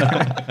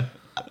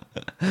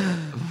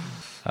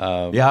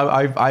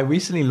 I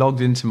recently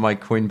logged into my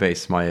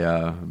Coinbase,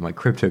 my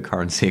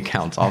cryptocurrency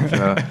account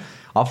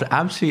after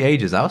absolutely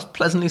ages. I was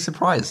pleasantly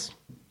surprised.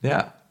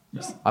 Yeah,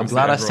 I'm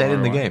glad I stayed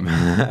in the game.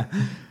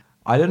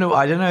 I don't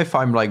know if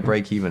I'm like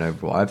break even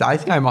overall. I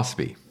think I must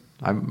be.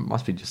 I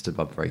must be just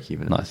above break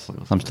even. Nice.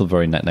 I'm still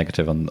very net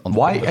negative on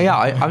why.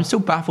 I'm still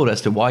baffled as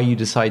to why you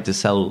decide to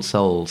sell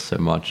so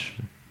much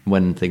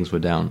when things were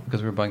down.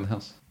 Because we were buying the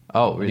house.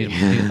 Oh, really?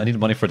 I need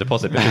money for a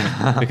deposit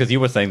because you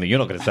were saying that you're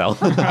not going to sell.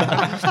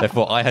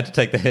 Therefore, I had to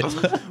take the hit.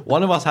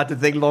 One of us had to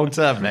think long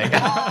term, mate.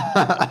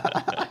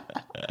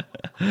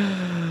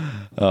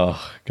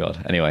 Oh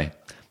God. Anyway,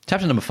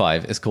 chapter number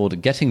 5 is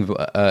called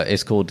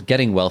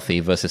Getting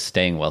Wealthy versus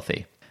Staying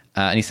Wealthy.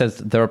 And he says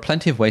there are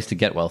plenty of ways to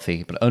get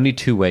wealthy, but only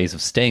 2 ways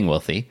of staying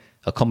wealthy: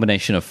 a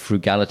combination of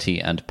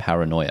frugality and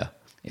paranoia.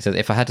 He says,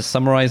 if I had to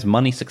summarize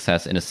money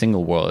success in a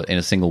single word,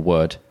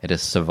 it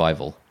is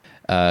survival.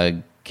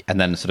 And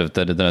then sort of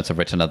the notes have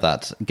written at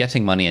that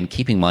getting money and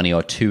keeping money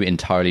are 2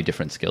 entirely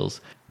different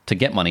skills. To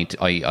get money,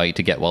 i.e.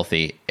 to get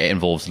wealthy, it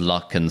involves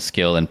luck and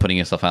skill and putting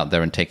yourself out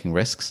there and taking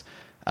risks.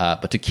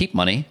 But to keep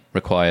money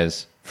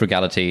requires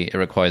frugality. It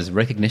requires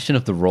recognition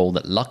of the role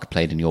that luck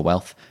played in your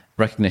wealth,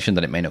 recognition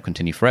that it may not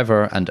continue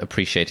forever, and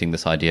appreciating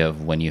this idea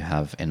of when you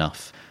have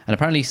enough. And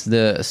apparently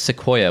the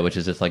Sequoia, which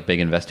is this like big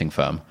investing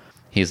firm,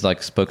 he's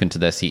like spoken to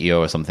their CEO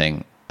or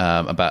something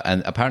about,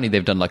 and apparently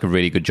they've done like a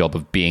really good job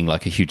of being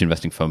like a huge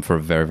investing firm for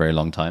a very, very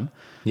long time.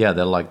 Yeah,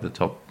 they're like the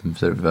top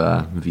sort of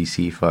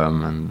VC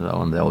firm and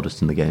one of the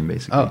oldest in the game,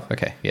 basically. Oh,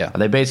 okay, yeah.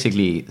 They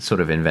basically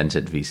sort of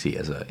invented VC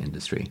as an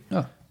industry.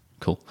 Oh,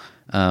 cool.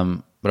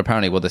 But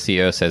apparently what the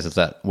CEO says is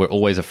that we're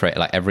always afraid,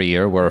 like every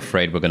year, we're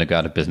afraid we're going to go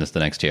out of business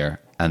the next year.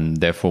 And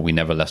therefore we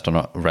never rest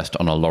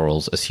on our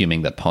laurels,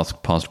 assuming that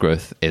past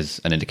growth is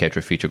an indicator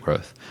of future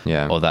growth.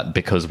 Yeah. Or that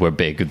because we're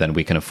big, then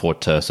we can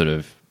afford to sort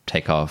of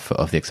take off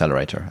of the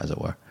accelerator, as it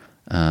were.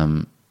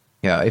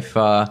 Yeah, if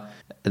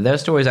their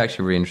story is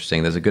actually really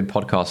interesting. There's a good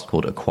podcast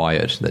called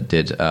Acquired that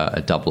did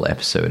a double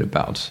episode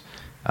about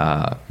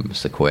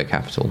Sequoia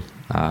Capital.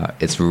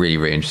 It's really,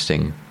 really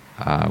interesting.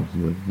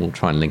 We'll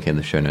try and link in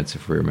the show notes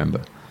if we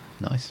remember.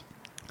 Nice.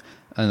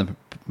 And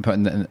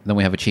then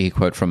we have a cheeky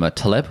quote from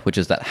Taleb, which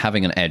is that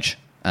having an edge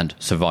and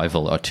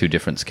survival are two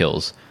different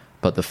skills,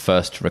 but the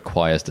first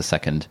requires the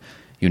second.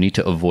 You need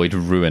to avoid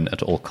ruin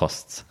at all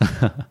costs.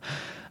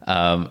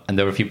 And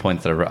there were a few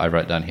points that I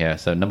wrote down here.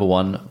 So number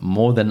one,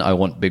 more than I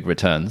want big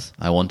returns,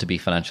 I want to be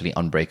financially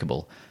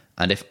unbreakable.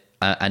 And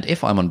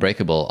if I'm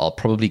unbreakable, I'll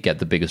probably get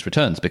the biggest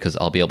returns because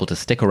I'll be able to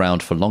stick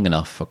around for long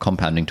enough for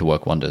compounding to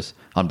work wonders.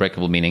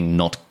 Unbreakable meaning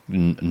not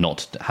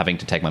having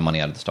to take my money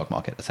out of the stock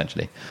market,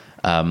 essentially.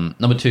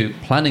 Number two,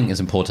 planning is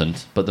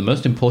important, but the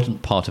most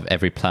important part of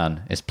every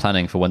plan is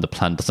planning for when the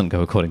plan doesn't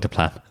go according to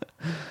plan.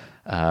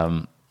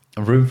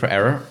 Room for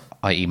error,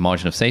 i.e.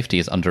 margin of safety,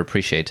 is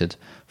underappreciated.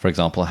 For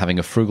example, having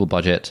a frugal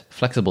budget,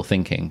 flexible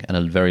thinking, and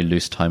a very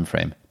loose time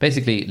frame.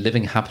 Basically,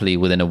 living happily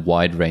within a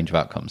wide range of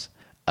outcomes.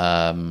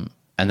 And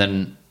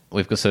then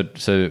we've got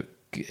so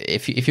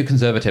if you're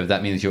conservative,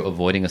 that means you're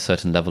avoiding a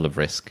certain level of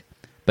risk.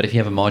 But if you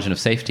have a margin of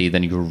safety,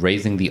 then you're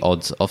raising the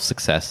odds of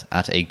success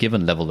at a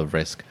given level of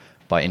risk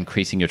by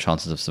increasing your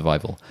chances of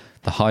survival.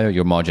 The higher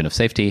your margin of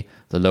safety,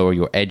 the lower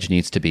your edge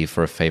needs to be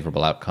for a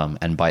favorable outcome.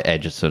 And by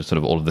edge, it's sort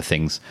of all of the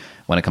things.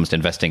 When it comes to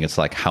investing, it's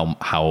like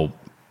how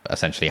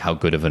essentially how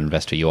good of an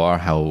investor you are,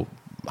 how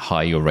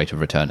high your rate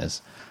of return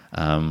is.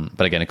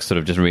 But again, it's sort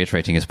of just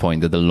reiterating his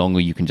point that the longer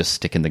you can just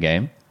stick in the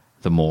game,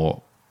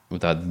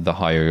 the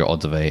higher your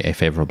odds of a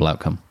favorable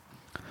outcome.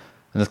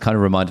 And this kind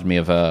of reminded me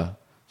of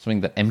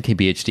something that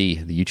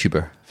MKBHD, the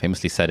YouTuber,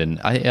 famously said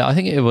I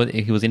think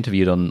he was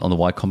interviewed on the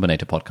Y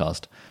Combinator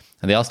podcast,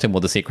 and they asked him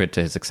what the secret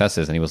to his success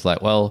is, and he was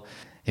like, well,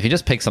 if you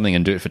just pick something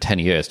and do it for 10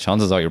 years,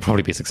 chances are you'll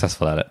probably be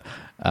successful at it.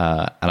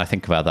 And I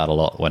think about that a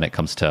lot when it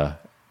comes to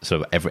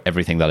sort of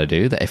everything that I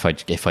do, that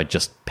if I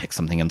just pick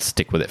something and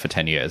stick with it for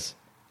 10 years,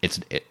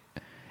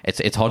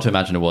 it's hard to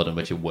imagine a world in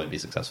which it won't be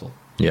successful.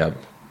 Yeah.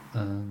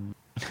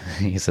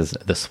 He says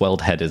the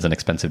swelled head is an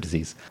expensive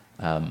disease.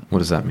 What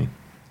does that mean?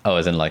 Oh,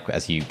 as in like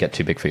as you get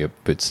too big for your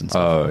boots and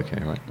stuff. Oh,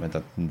 okay, right.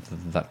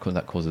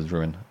 That causes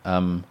ruin.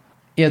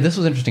 Yeah, this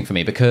was interesting for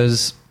me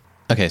because,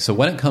 okay, so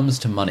when it comes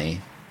to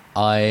money,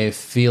 I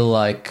feel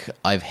like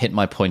I've hit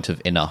my point of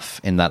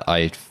enough in that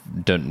I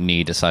don't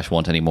need /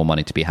 want any more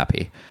money to be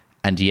happy.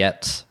 And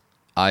yet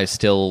I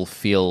still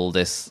feel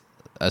this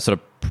sort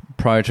of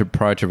prior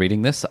to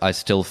reading this, I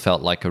still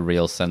felt like a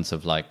real sense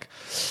of like,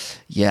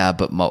 yeah,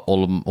 but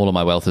all of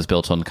my wealth is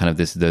built on kind of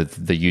this the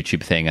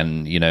YouTube thing,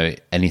 and you know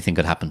anything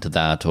could happen to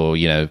that, or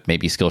you know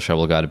maybe Skillshare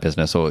will go out of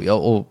business, or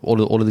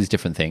all of these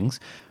different things,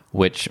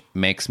 which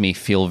makes me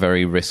feel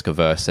very risk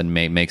averse and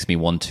makes me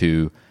want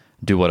to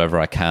do whatever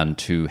I can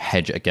to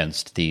hedge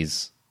against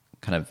these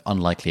kind of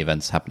unlikely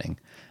events happening.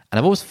 And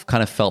I've always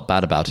kind of felt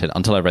bad about it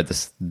until I read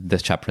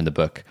this chapter in the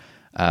book,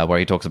 where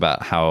he talks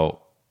about how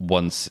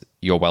once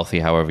you're wealthy,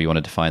 however you want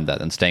to define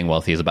that, and staying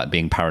wealthy is about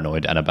being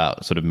paranoid and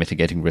about sort of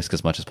mitigating risk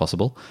as much as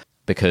possible,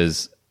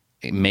 because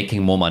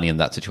making more money in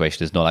that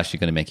situation is not actually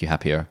going to make you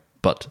happier,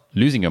 but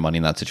losing your money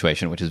in that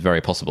situation, which is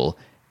very possible,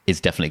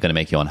 is definitely going to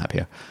make you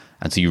unhappier.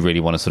 And so you really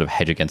want to sort of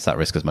hedge against that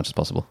risk as much as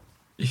possible.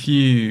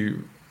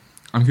 I'm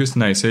curious to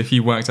know, so if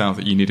you worked out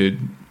that you needed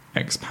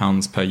X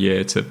pounds per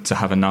year to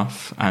have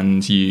enough,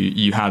 and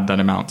you had that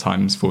amount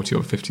times 40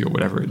 or 50 or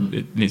whatever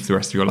it needs for the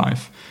rest of your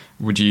life,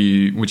 would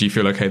you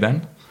feel okay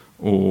then?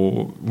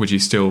 Or would you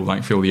still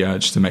like feel the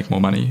urge to make more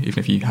money, even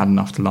if you had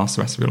enough to last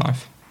the rest of your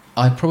life?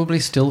 I'd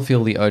probably still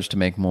feel the urge to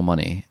make more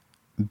money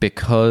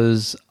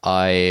because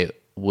I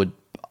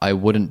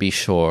wouldn't be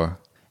sure,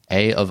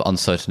 A, of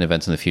uncertain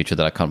events in the future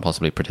that I can't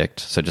possibly predict.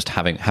 So just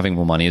having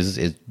more money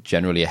is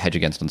generally a hedge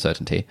against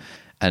uncertainty.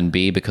 And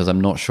B, because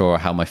I'm not sure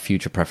how my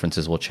future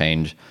preferences will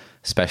change,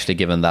 especially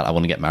given that I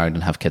want to get married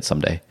and have kids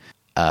someday.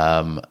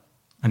 And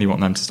you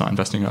want them to start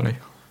investing early?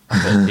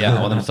 Well, yeah, I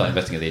want them to start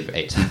investing at the age of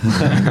 8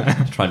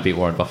 to try and beat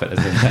Warren Buffett as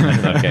the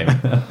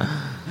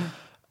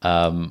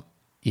game.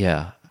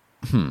 Yeah.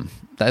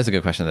 That is a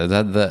good question.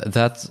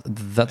 That's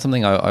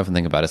something I often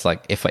think about. It's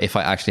like if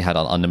I actually had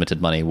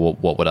unlimited money,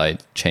 what would I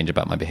change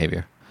about my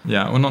behavior?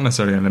 Yeah, well, not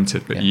necessarily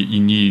unlimited, but you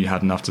knew you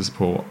had enough to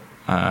support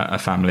a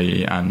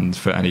family and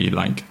for any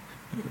like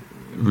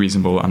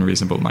reasonable,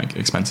 unreasonable like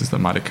expenses that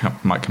might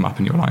come up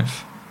in your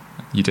life.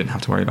 You didn't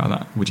have to worry about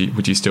that.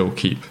 Would you still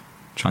keep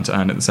trying to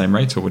earn at the same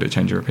rate, or would it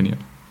change your opinion?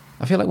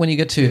 I feel like when you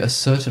get to a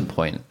certain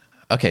point,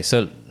 okay,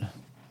 so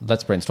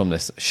let's brainstorm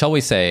this. Shall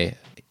we say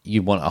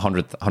you want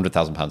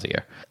 £100,000 a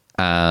year,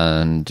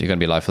 and you're going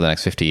to be alive for the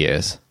next 50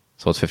 years?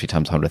 So what's 50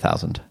 times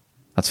 100,000?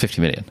 That's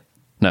 50 million.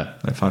 No,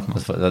 Like 5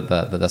 million.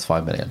 that's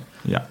 5 million.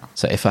 Yeah.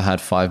 So if I had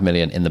 5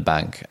 million in the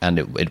bank and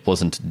it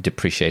wasn't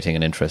depreciating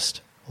in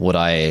interest, would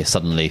I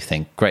suddenly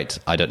think, great,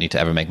 I don't need to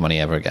ever make money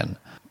ever again?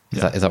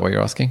 Is that what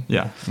you're asking?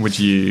 Yeah. Would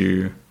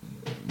you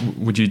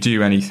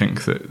do anything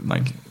that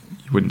like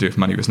you wouldn't do if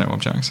money was no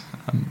object?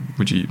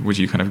 Would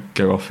you kind of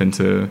go off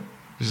into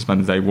just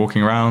spend the day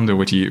walking around, or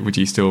would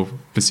you still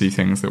pursue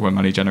things that were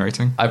money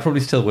generating? I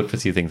probably still would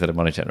pursue things that are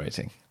money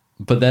generating.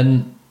 But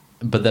then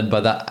by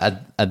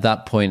that at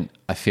that point,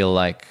 I feel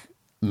like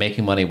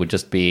making money would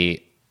just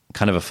be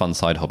kind of a fun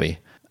side hobby.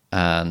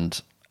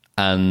 And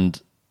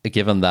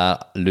given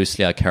that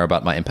loosely I care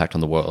about my impact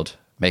on the world,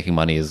 making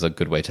money is a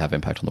good way to have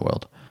impact on the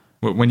world.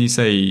 When you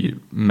say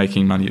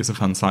making money is a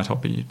fun side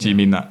hobby, do you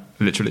mean that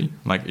literally?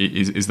 Like,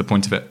 is the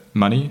point of it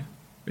money?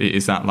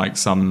 Is that like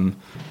some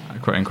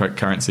quote unquote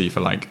currency for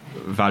like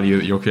value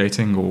that you're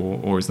creating,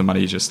 or is the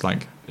money just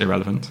like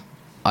irrelevant?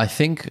 I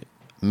think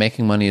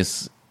making money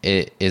is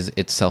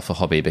itself a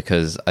hobby,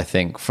 because I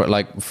think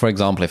for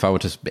example, if I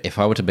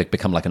were to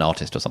become like an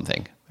artist or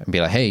something and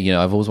be like, hey,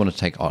 I've always wanted to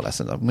take art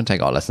lessons. I'm going to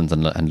take art lessons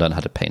and learn how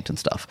to paint and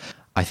stuff.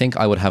 I think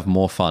I would have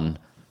more fun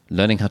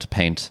learning how to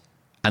paint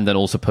and then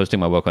also posting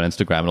my work on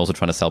Instagram and also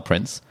trying to sell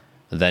prints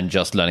than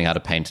just learning how to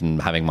paint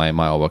and having my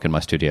artwork in my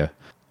studio.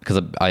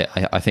 Because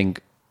I think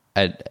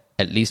at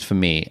least for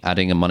me,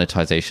 adding a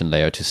monetization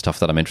layer to stuff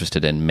that I'm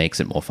interested in makes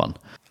it more fun.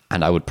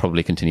 And I would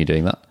probably continue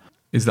doing that.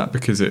 Is that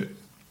because it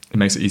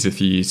makes it easier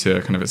for you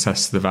to kind of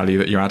assess the value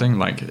that you're adding?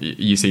 Like,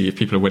 you see if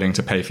people are willing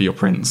to pay for your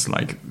prints,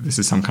 like this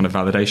is some kind of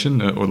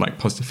validation or like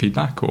positive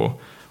feedback, or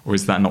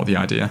is that not the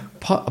idea?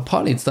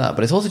 Partly it's that,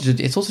 but it's also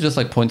just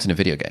like points in a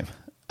video game.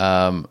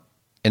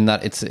 In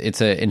that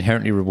it's an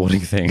inherently rewarding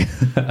thing.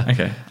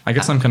 Okay, I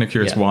guess I'm kind of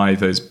curious why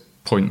those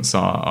points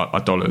are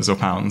dollars or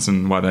pounds,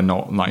 and why they're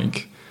not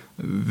like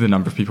the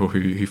number of people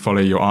who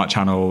follow your art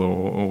channel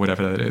or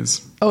whatever that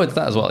is. Oh, it's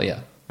that as well. Yeah.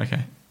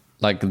 Okay.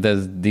 Like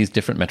there's these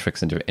different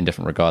metrics in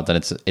different regards,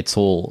 and it's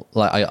all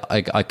like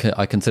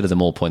I consider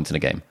them all points in a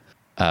game,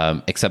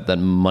 except that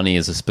money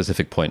is a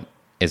specific point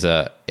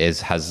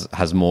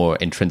has more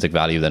intrinsic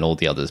value than all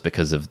the others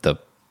because of the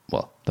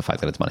fact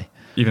that it's money.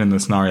 Even in the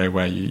scenario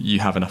where you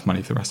have enough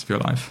money for the rest of your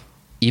life.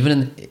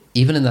 Even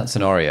in that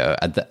scenario,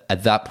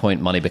 at that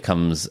point, money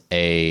becomes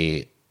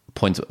a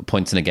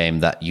points in a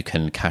game that you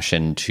can cash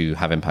in to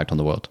have impact on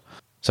the world.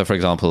 So, for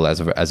example, as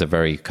a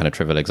very kind of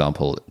trivial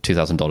example,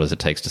 $2,000 it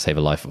takes to save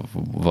a life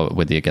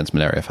with the Against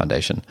Malaria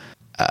Foundation.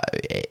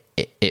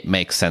 It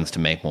makes sense to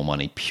make more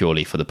money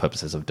purely for the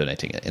purposes of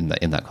donating it in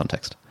that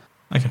context.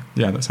 Okay,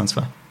 yeah, that sounds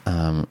fair.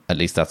 At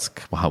least that's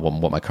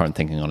what my current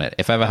thinking on it.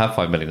 If I ever have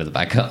 5 million in the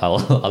bank, I'll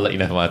let you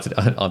know my answer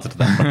to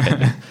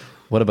that.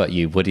 What about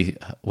you? What do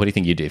you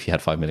think you'd do if you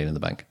had 5 million in the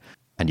bank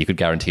and you could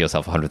guarantee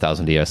yourself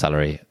 100,000 a year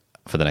salary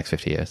for the next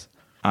 50 years?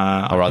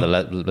 Or rather,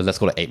 let's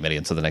call it 8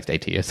 million, so the next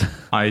 80 years.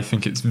 I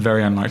think it's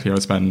very unlikely I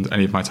would spend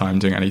any of my time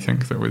doing anything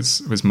that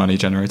was money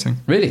generating.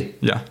 Really?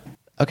 Yeah.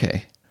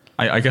 Okay.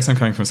 I guess I'm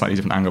coming from a slightly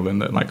different angle in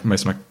that, like,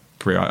 most of my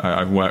career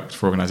I've worked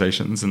for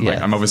organizations, and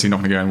like I'm obviously not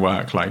going to go and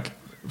work like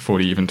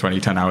 40, even 20,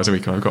 10 hours a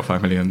week. I've got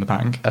 5 million in the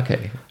bank.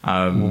 Okay.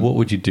 What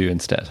would you do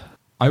instead?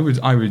 I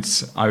would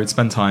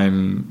spend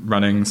time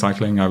running,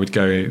 cycling. I would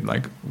go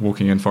like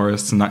walking in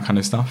forests and that kind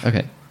of stuff.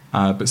 Okay.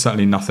 But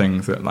certainly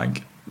nothing that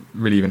like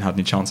really even had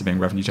any chance of being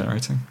revenue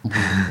generating.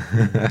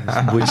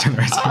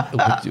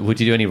 Would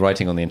you do any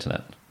writing on the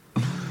internet?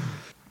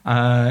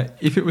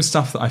 If it was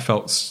stuff that I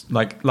felt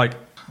like,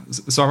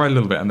 so I write a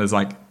little bit, and there's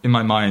like in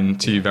my mind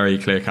two very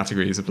clear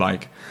categories of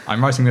like,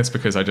 I'm writing this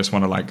because I just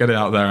want to like get it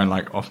out there and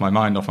like off my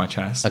mind, off my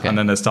chest. Okay. And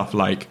then there's stuff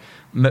like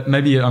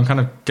maybe I'm kind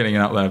of getting it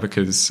out there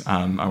because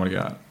I want to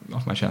get it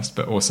off my chest,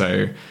 but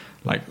also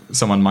like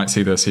someone might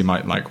see this who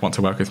might like want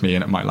to work with me,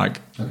 and it might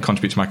like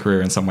contribute to my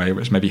career in some way,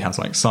 which maybe has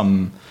like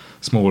some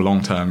small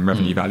long-term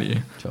revenue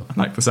value. Sure. And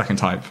like the second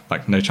type,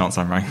 like no chance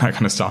I'm writing that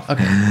kind of stuff.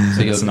 Okay.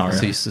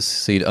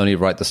 So you'd only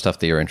write the stuff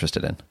that you're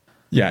interested in.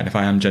 Yeah, and if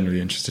I am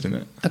genuinely interested in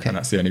it, and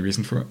that's the only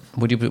reason for it.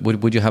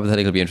 Would you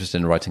hypothetically be interested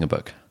in writing a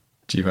book?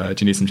 Do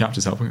you need some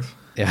chapters help with?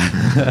 Yeah,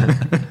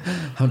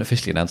 haven't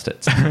officially announced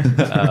it.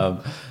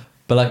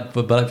 But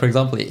for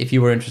example, if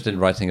you were interested in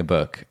writing a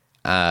book,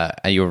 and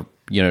you're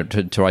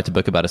to write a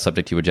book about a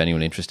subject you were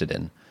genuinely interested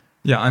in.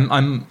 Yeah,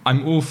 I'm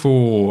all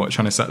for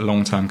trying to set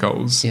long-term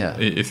goals. Yeah.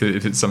 If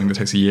it's something that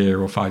takes a year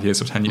or 5 years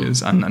or 10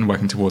 years, and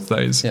working towards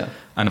those. Yeah.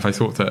 And if I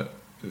thought that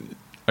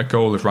a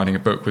goal of writing a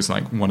book was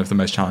like one of the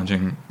most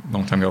challenging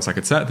long-term goals I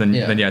could set, then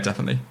yeah,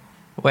 definitely.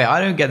 Wait, I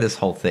don't get this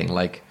whole thing.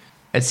 Like,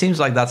 it seems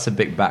like that's a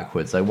bit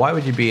backwards. Like, why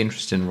would you be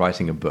interested in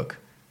writing a book?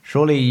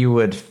 Surely you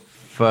would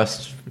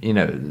first,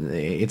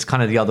 it's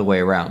kind of the other way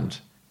around.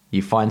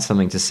 You find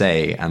something to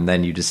say, and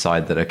then you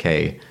decide that,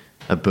 okay,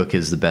 a book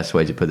is the best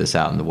way to put this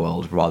out in the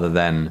world, rather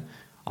than,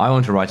 I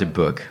want to write a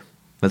book.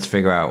 Let's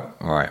figure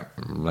out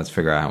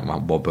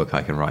what book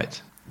I can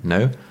write.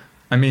 No?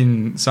 I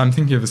mean, so I'm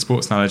thinking of a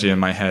sports analogy in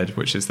my head,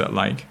 which is that,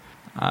 like,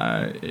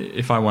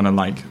 if I want to,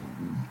 like,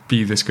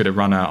 be this good a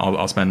runner,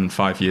 I'll spend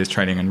 5 years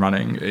training and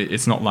running.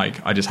 It's not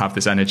like I just have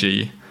this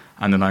energy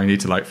and then I need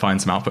to, like,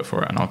 find some output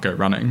for it and I'll go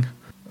running.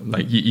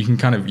 Like, you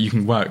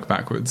can work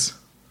backwards.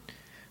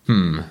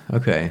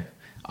 Okay.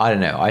 I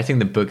don't know. I think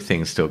the book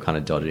thing's still kind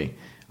of dodgy.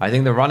 I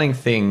think the running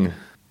thing...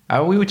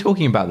 we were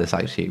talking about this,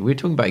 actually. We were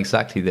talking about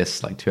exactly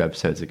this, like, 2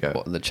 episodes ago.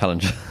 What, the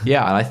challenge?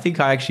 Yeah, and I think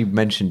I actually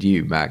mentioned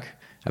you, Mac,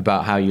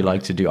 about how you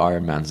like to do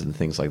Ironmans and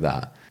things like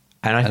that.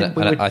 And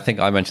I think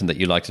I mentioned that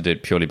you like to do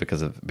it purely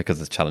because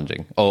it's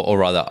challenging, or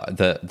rather,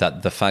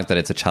 the fact that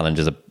it's a challenge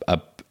is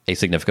a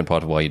significant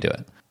part of why you do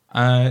it.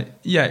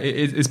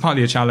 It's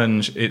partly a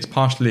challenge. It's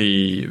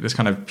partially this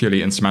kind of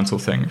purely instrumental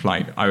thing.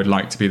 Like, I would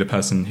like to be the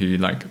person who,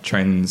 like,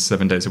 trains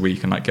 7 days a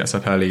week and, like, gets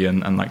up early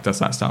and like does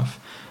that stuff.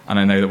 And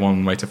I know that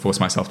one way to force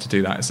myself to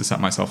do that is to set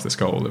myself this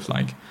goal of,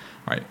 like,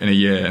 right, in a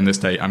year, in this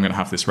date, I'm going to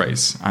have this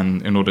race.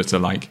 And in order to,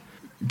 like,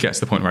 get to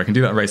the point where I can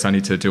do that race, I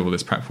need to do all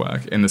this prep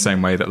work. In the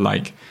same way that,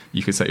 like,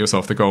 you could set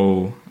yourself the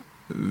goal,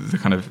 the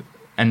kind of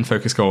end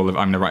focus goal of,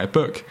 I'm going to write a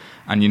book.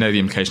 And the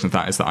implication of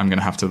that is that I'm going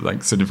to have to,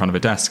 like, sit in front of a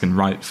desk and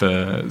write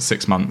for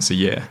 6 months, a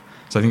year.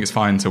 So I think it's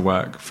fine to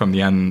work from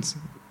the end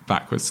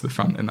backwards to the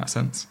front in that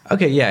sense.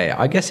 Okay, yeah.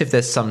 I guess if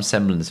there's some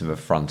semblance of a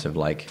front of,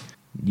 like,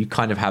 you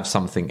kind of have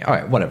something. All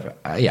right, whatever.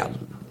 I don't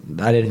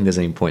think there's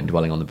any point in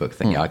dwelling on the book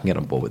thing. Yeah, I can get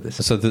on board with this.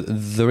 So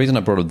the reason I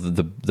brought up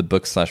the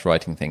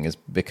book/writing thing is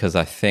because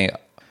I feel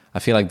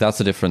like that's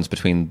the difference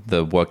between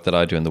the work that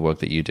I do and the work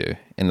that you do.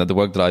 In that the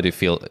work that I do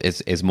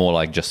is more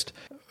like just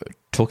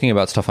talking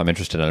about stuff I'm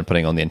interested in and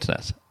putting on the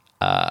internet.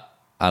 And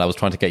I was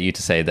trying to get you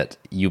to say that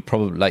you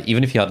probably, like,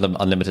 even if you had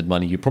unlimited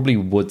money, you probably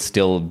would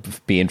still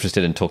be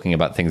interested in talking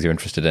about things you're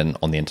interested in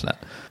on the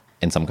internet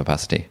in some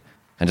capacity.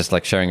 And just,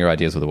 like, sharing your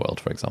ideas with the world,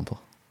 for example.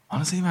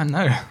 Honestly, man,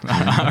 no.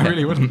 I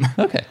really wouldn't.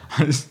 Okay.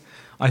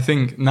 I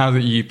think now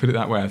that you put it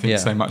that way, I think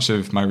so much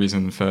of my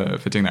reason for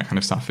doing that kind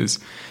of stuff is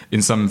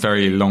in some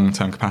very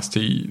long-term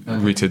capacity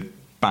rooted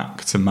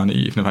back to money,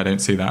 even if I don't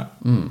see that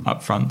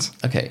up front.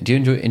 Okay. Do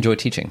you enjoy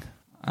teaching?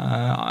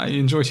 I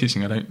enjoy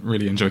teaching. I don't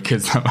really enjoy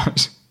kids that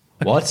much.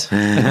 What?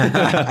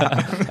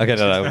 Okay,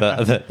 no.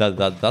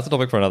 That's a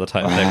topic for another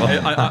time.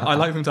 I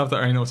like them to have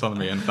their own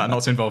autonomy and that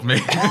not to involve me.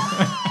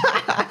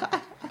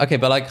 Okay,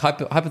 but, like,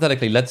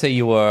 hypothetically, let's say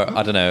you were,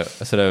 I don't know,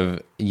 sort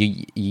of,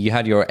 you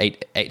had your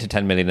 8 to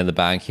 10 million in the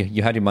bank,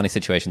 you had your money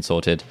situation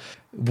sorted.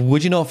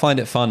 Would you not find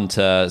it fun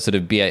to sort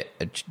of be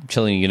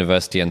chilling in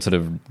university and sort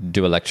of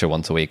do a lecture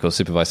once a week or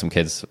supervise some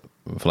kids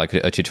for, like,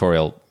 a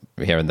tutorial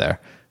here and there?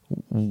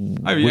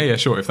 Oh, yeah,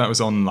 sure. If that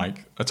was on,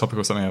 like, a topic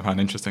or something I found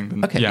interesting,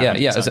 then okay,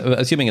 yeah.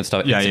 Assuming it's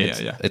stuff,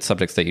 it's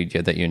subjects that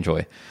you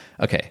enjoy.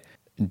 Okay,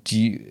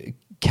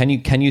 can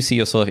you see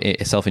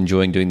yourself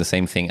enjoying doing the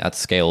same thing at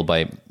scale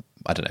by,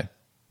 I don't know,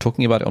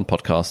 talking about it on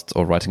podcasts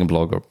or writing a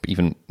blog or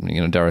even,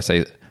 dare I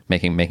say,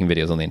 making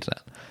videos on the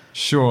internet?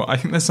 Sure. I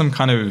think there's some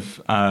kind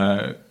of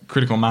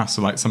critical mass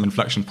or, like, some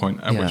inflection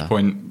point at which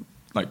point,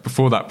 like,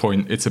 before that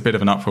point, it's a bit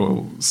of an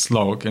uphill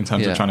slog in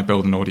terms of trying to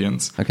build an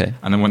audience. Okay.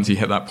 And then once you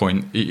hit that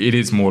point, it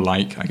is more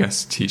like, I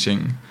guess,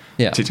 teaching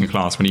a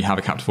class when you have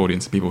a captive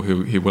audience of people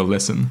who will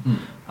listen.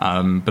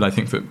 But I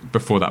think that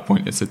before that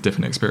point, it's a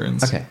different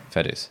experience. Okay,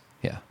 fair dues.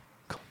 Yeah.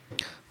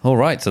 All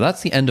right, so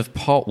that's the end of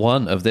part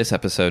 1 of this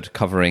episode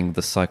covering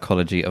the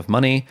psychology of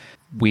money.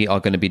 We are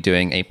going to be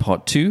doing a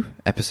part 2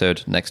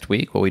 episode next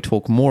week where we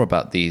talk more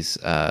about these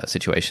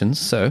situations.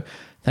 So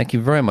thank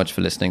you very much for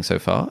listening so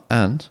far,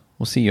 and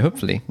we'll see you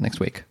hopefully next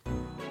week.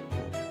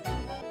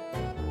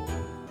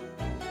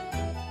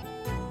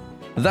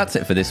 That's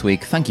it for this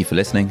week. Thank you for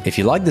listening. If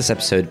you like this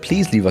episode,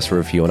 please leave us a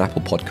review on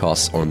Apple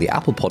Podcasts or on the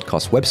Apple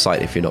Podcasts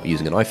website if you're not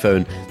using an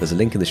iPhone. There's a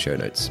link in the show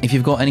notes. If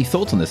you've got any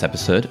thoughts on this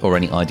episode or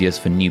any ideas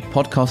for new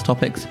podcast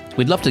topics,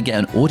 we'd love to get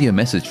an audio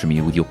message from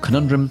you with your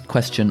conundrum,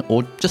 question,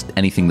 or just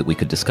anything that we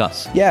could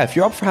discuss. Yeah, if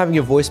you're up for having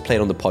your voice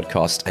played on the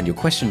podcast and your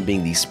question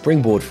being the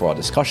springboard for our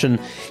discussion,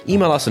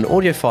 email us an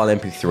audio file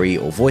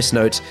MP3 or voice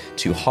note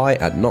to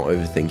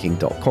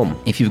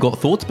hi@notoverthinking.com. If you've got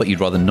thoughts but you'd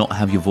rather not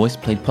have your voice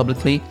played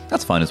publicly,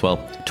 that's fine as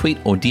well. Tweet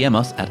or DM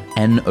us at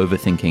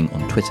NOverthinking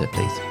on Twitter,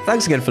 please.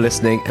 Thanks again for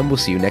listening, and we'll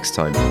see you next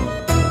time.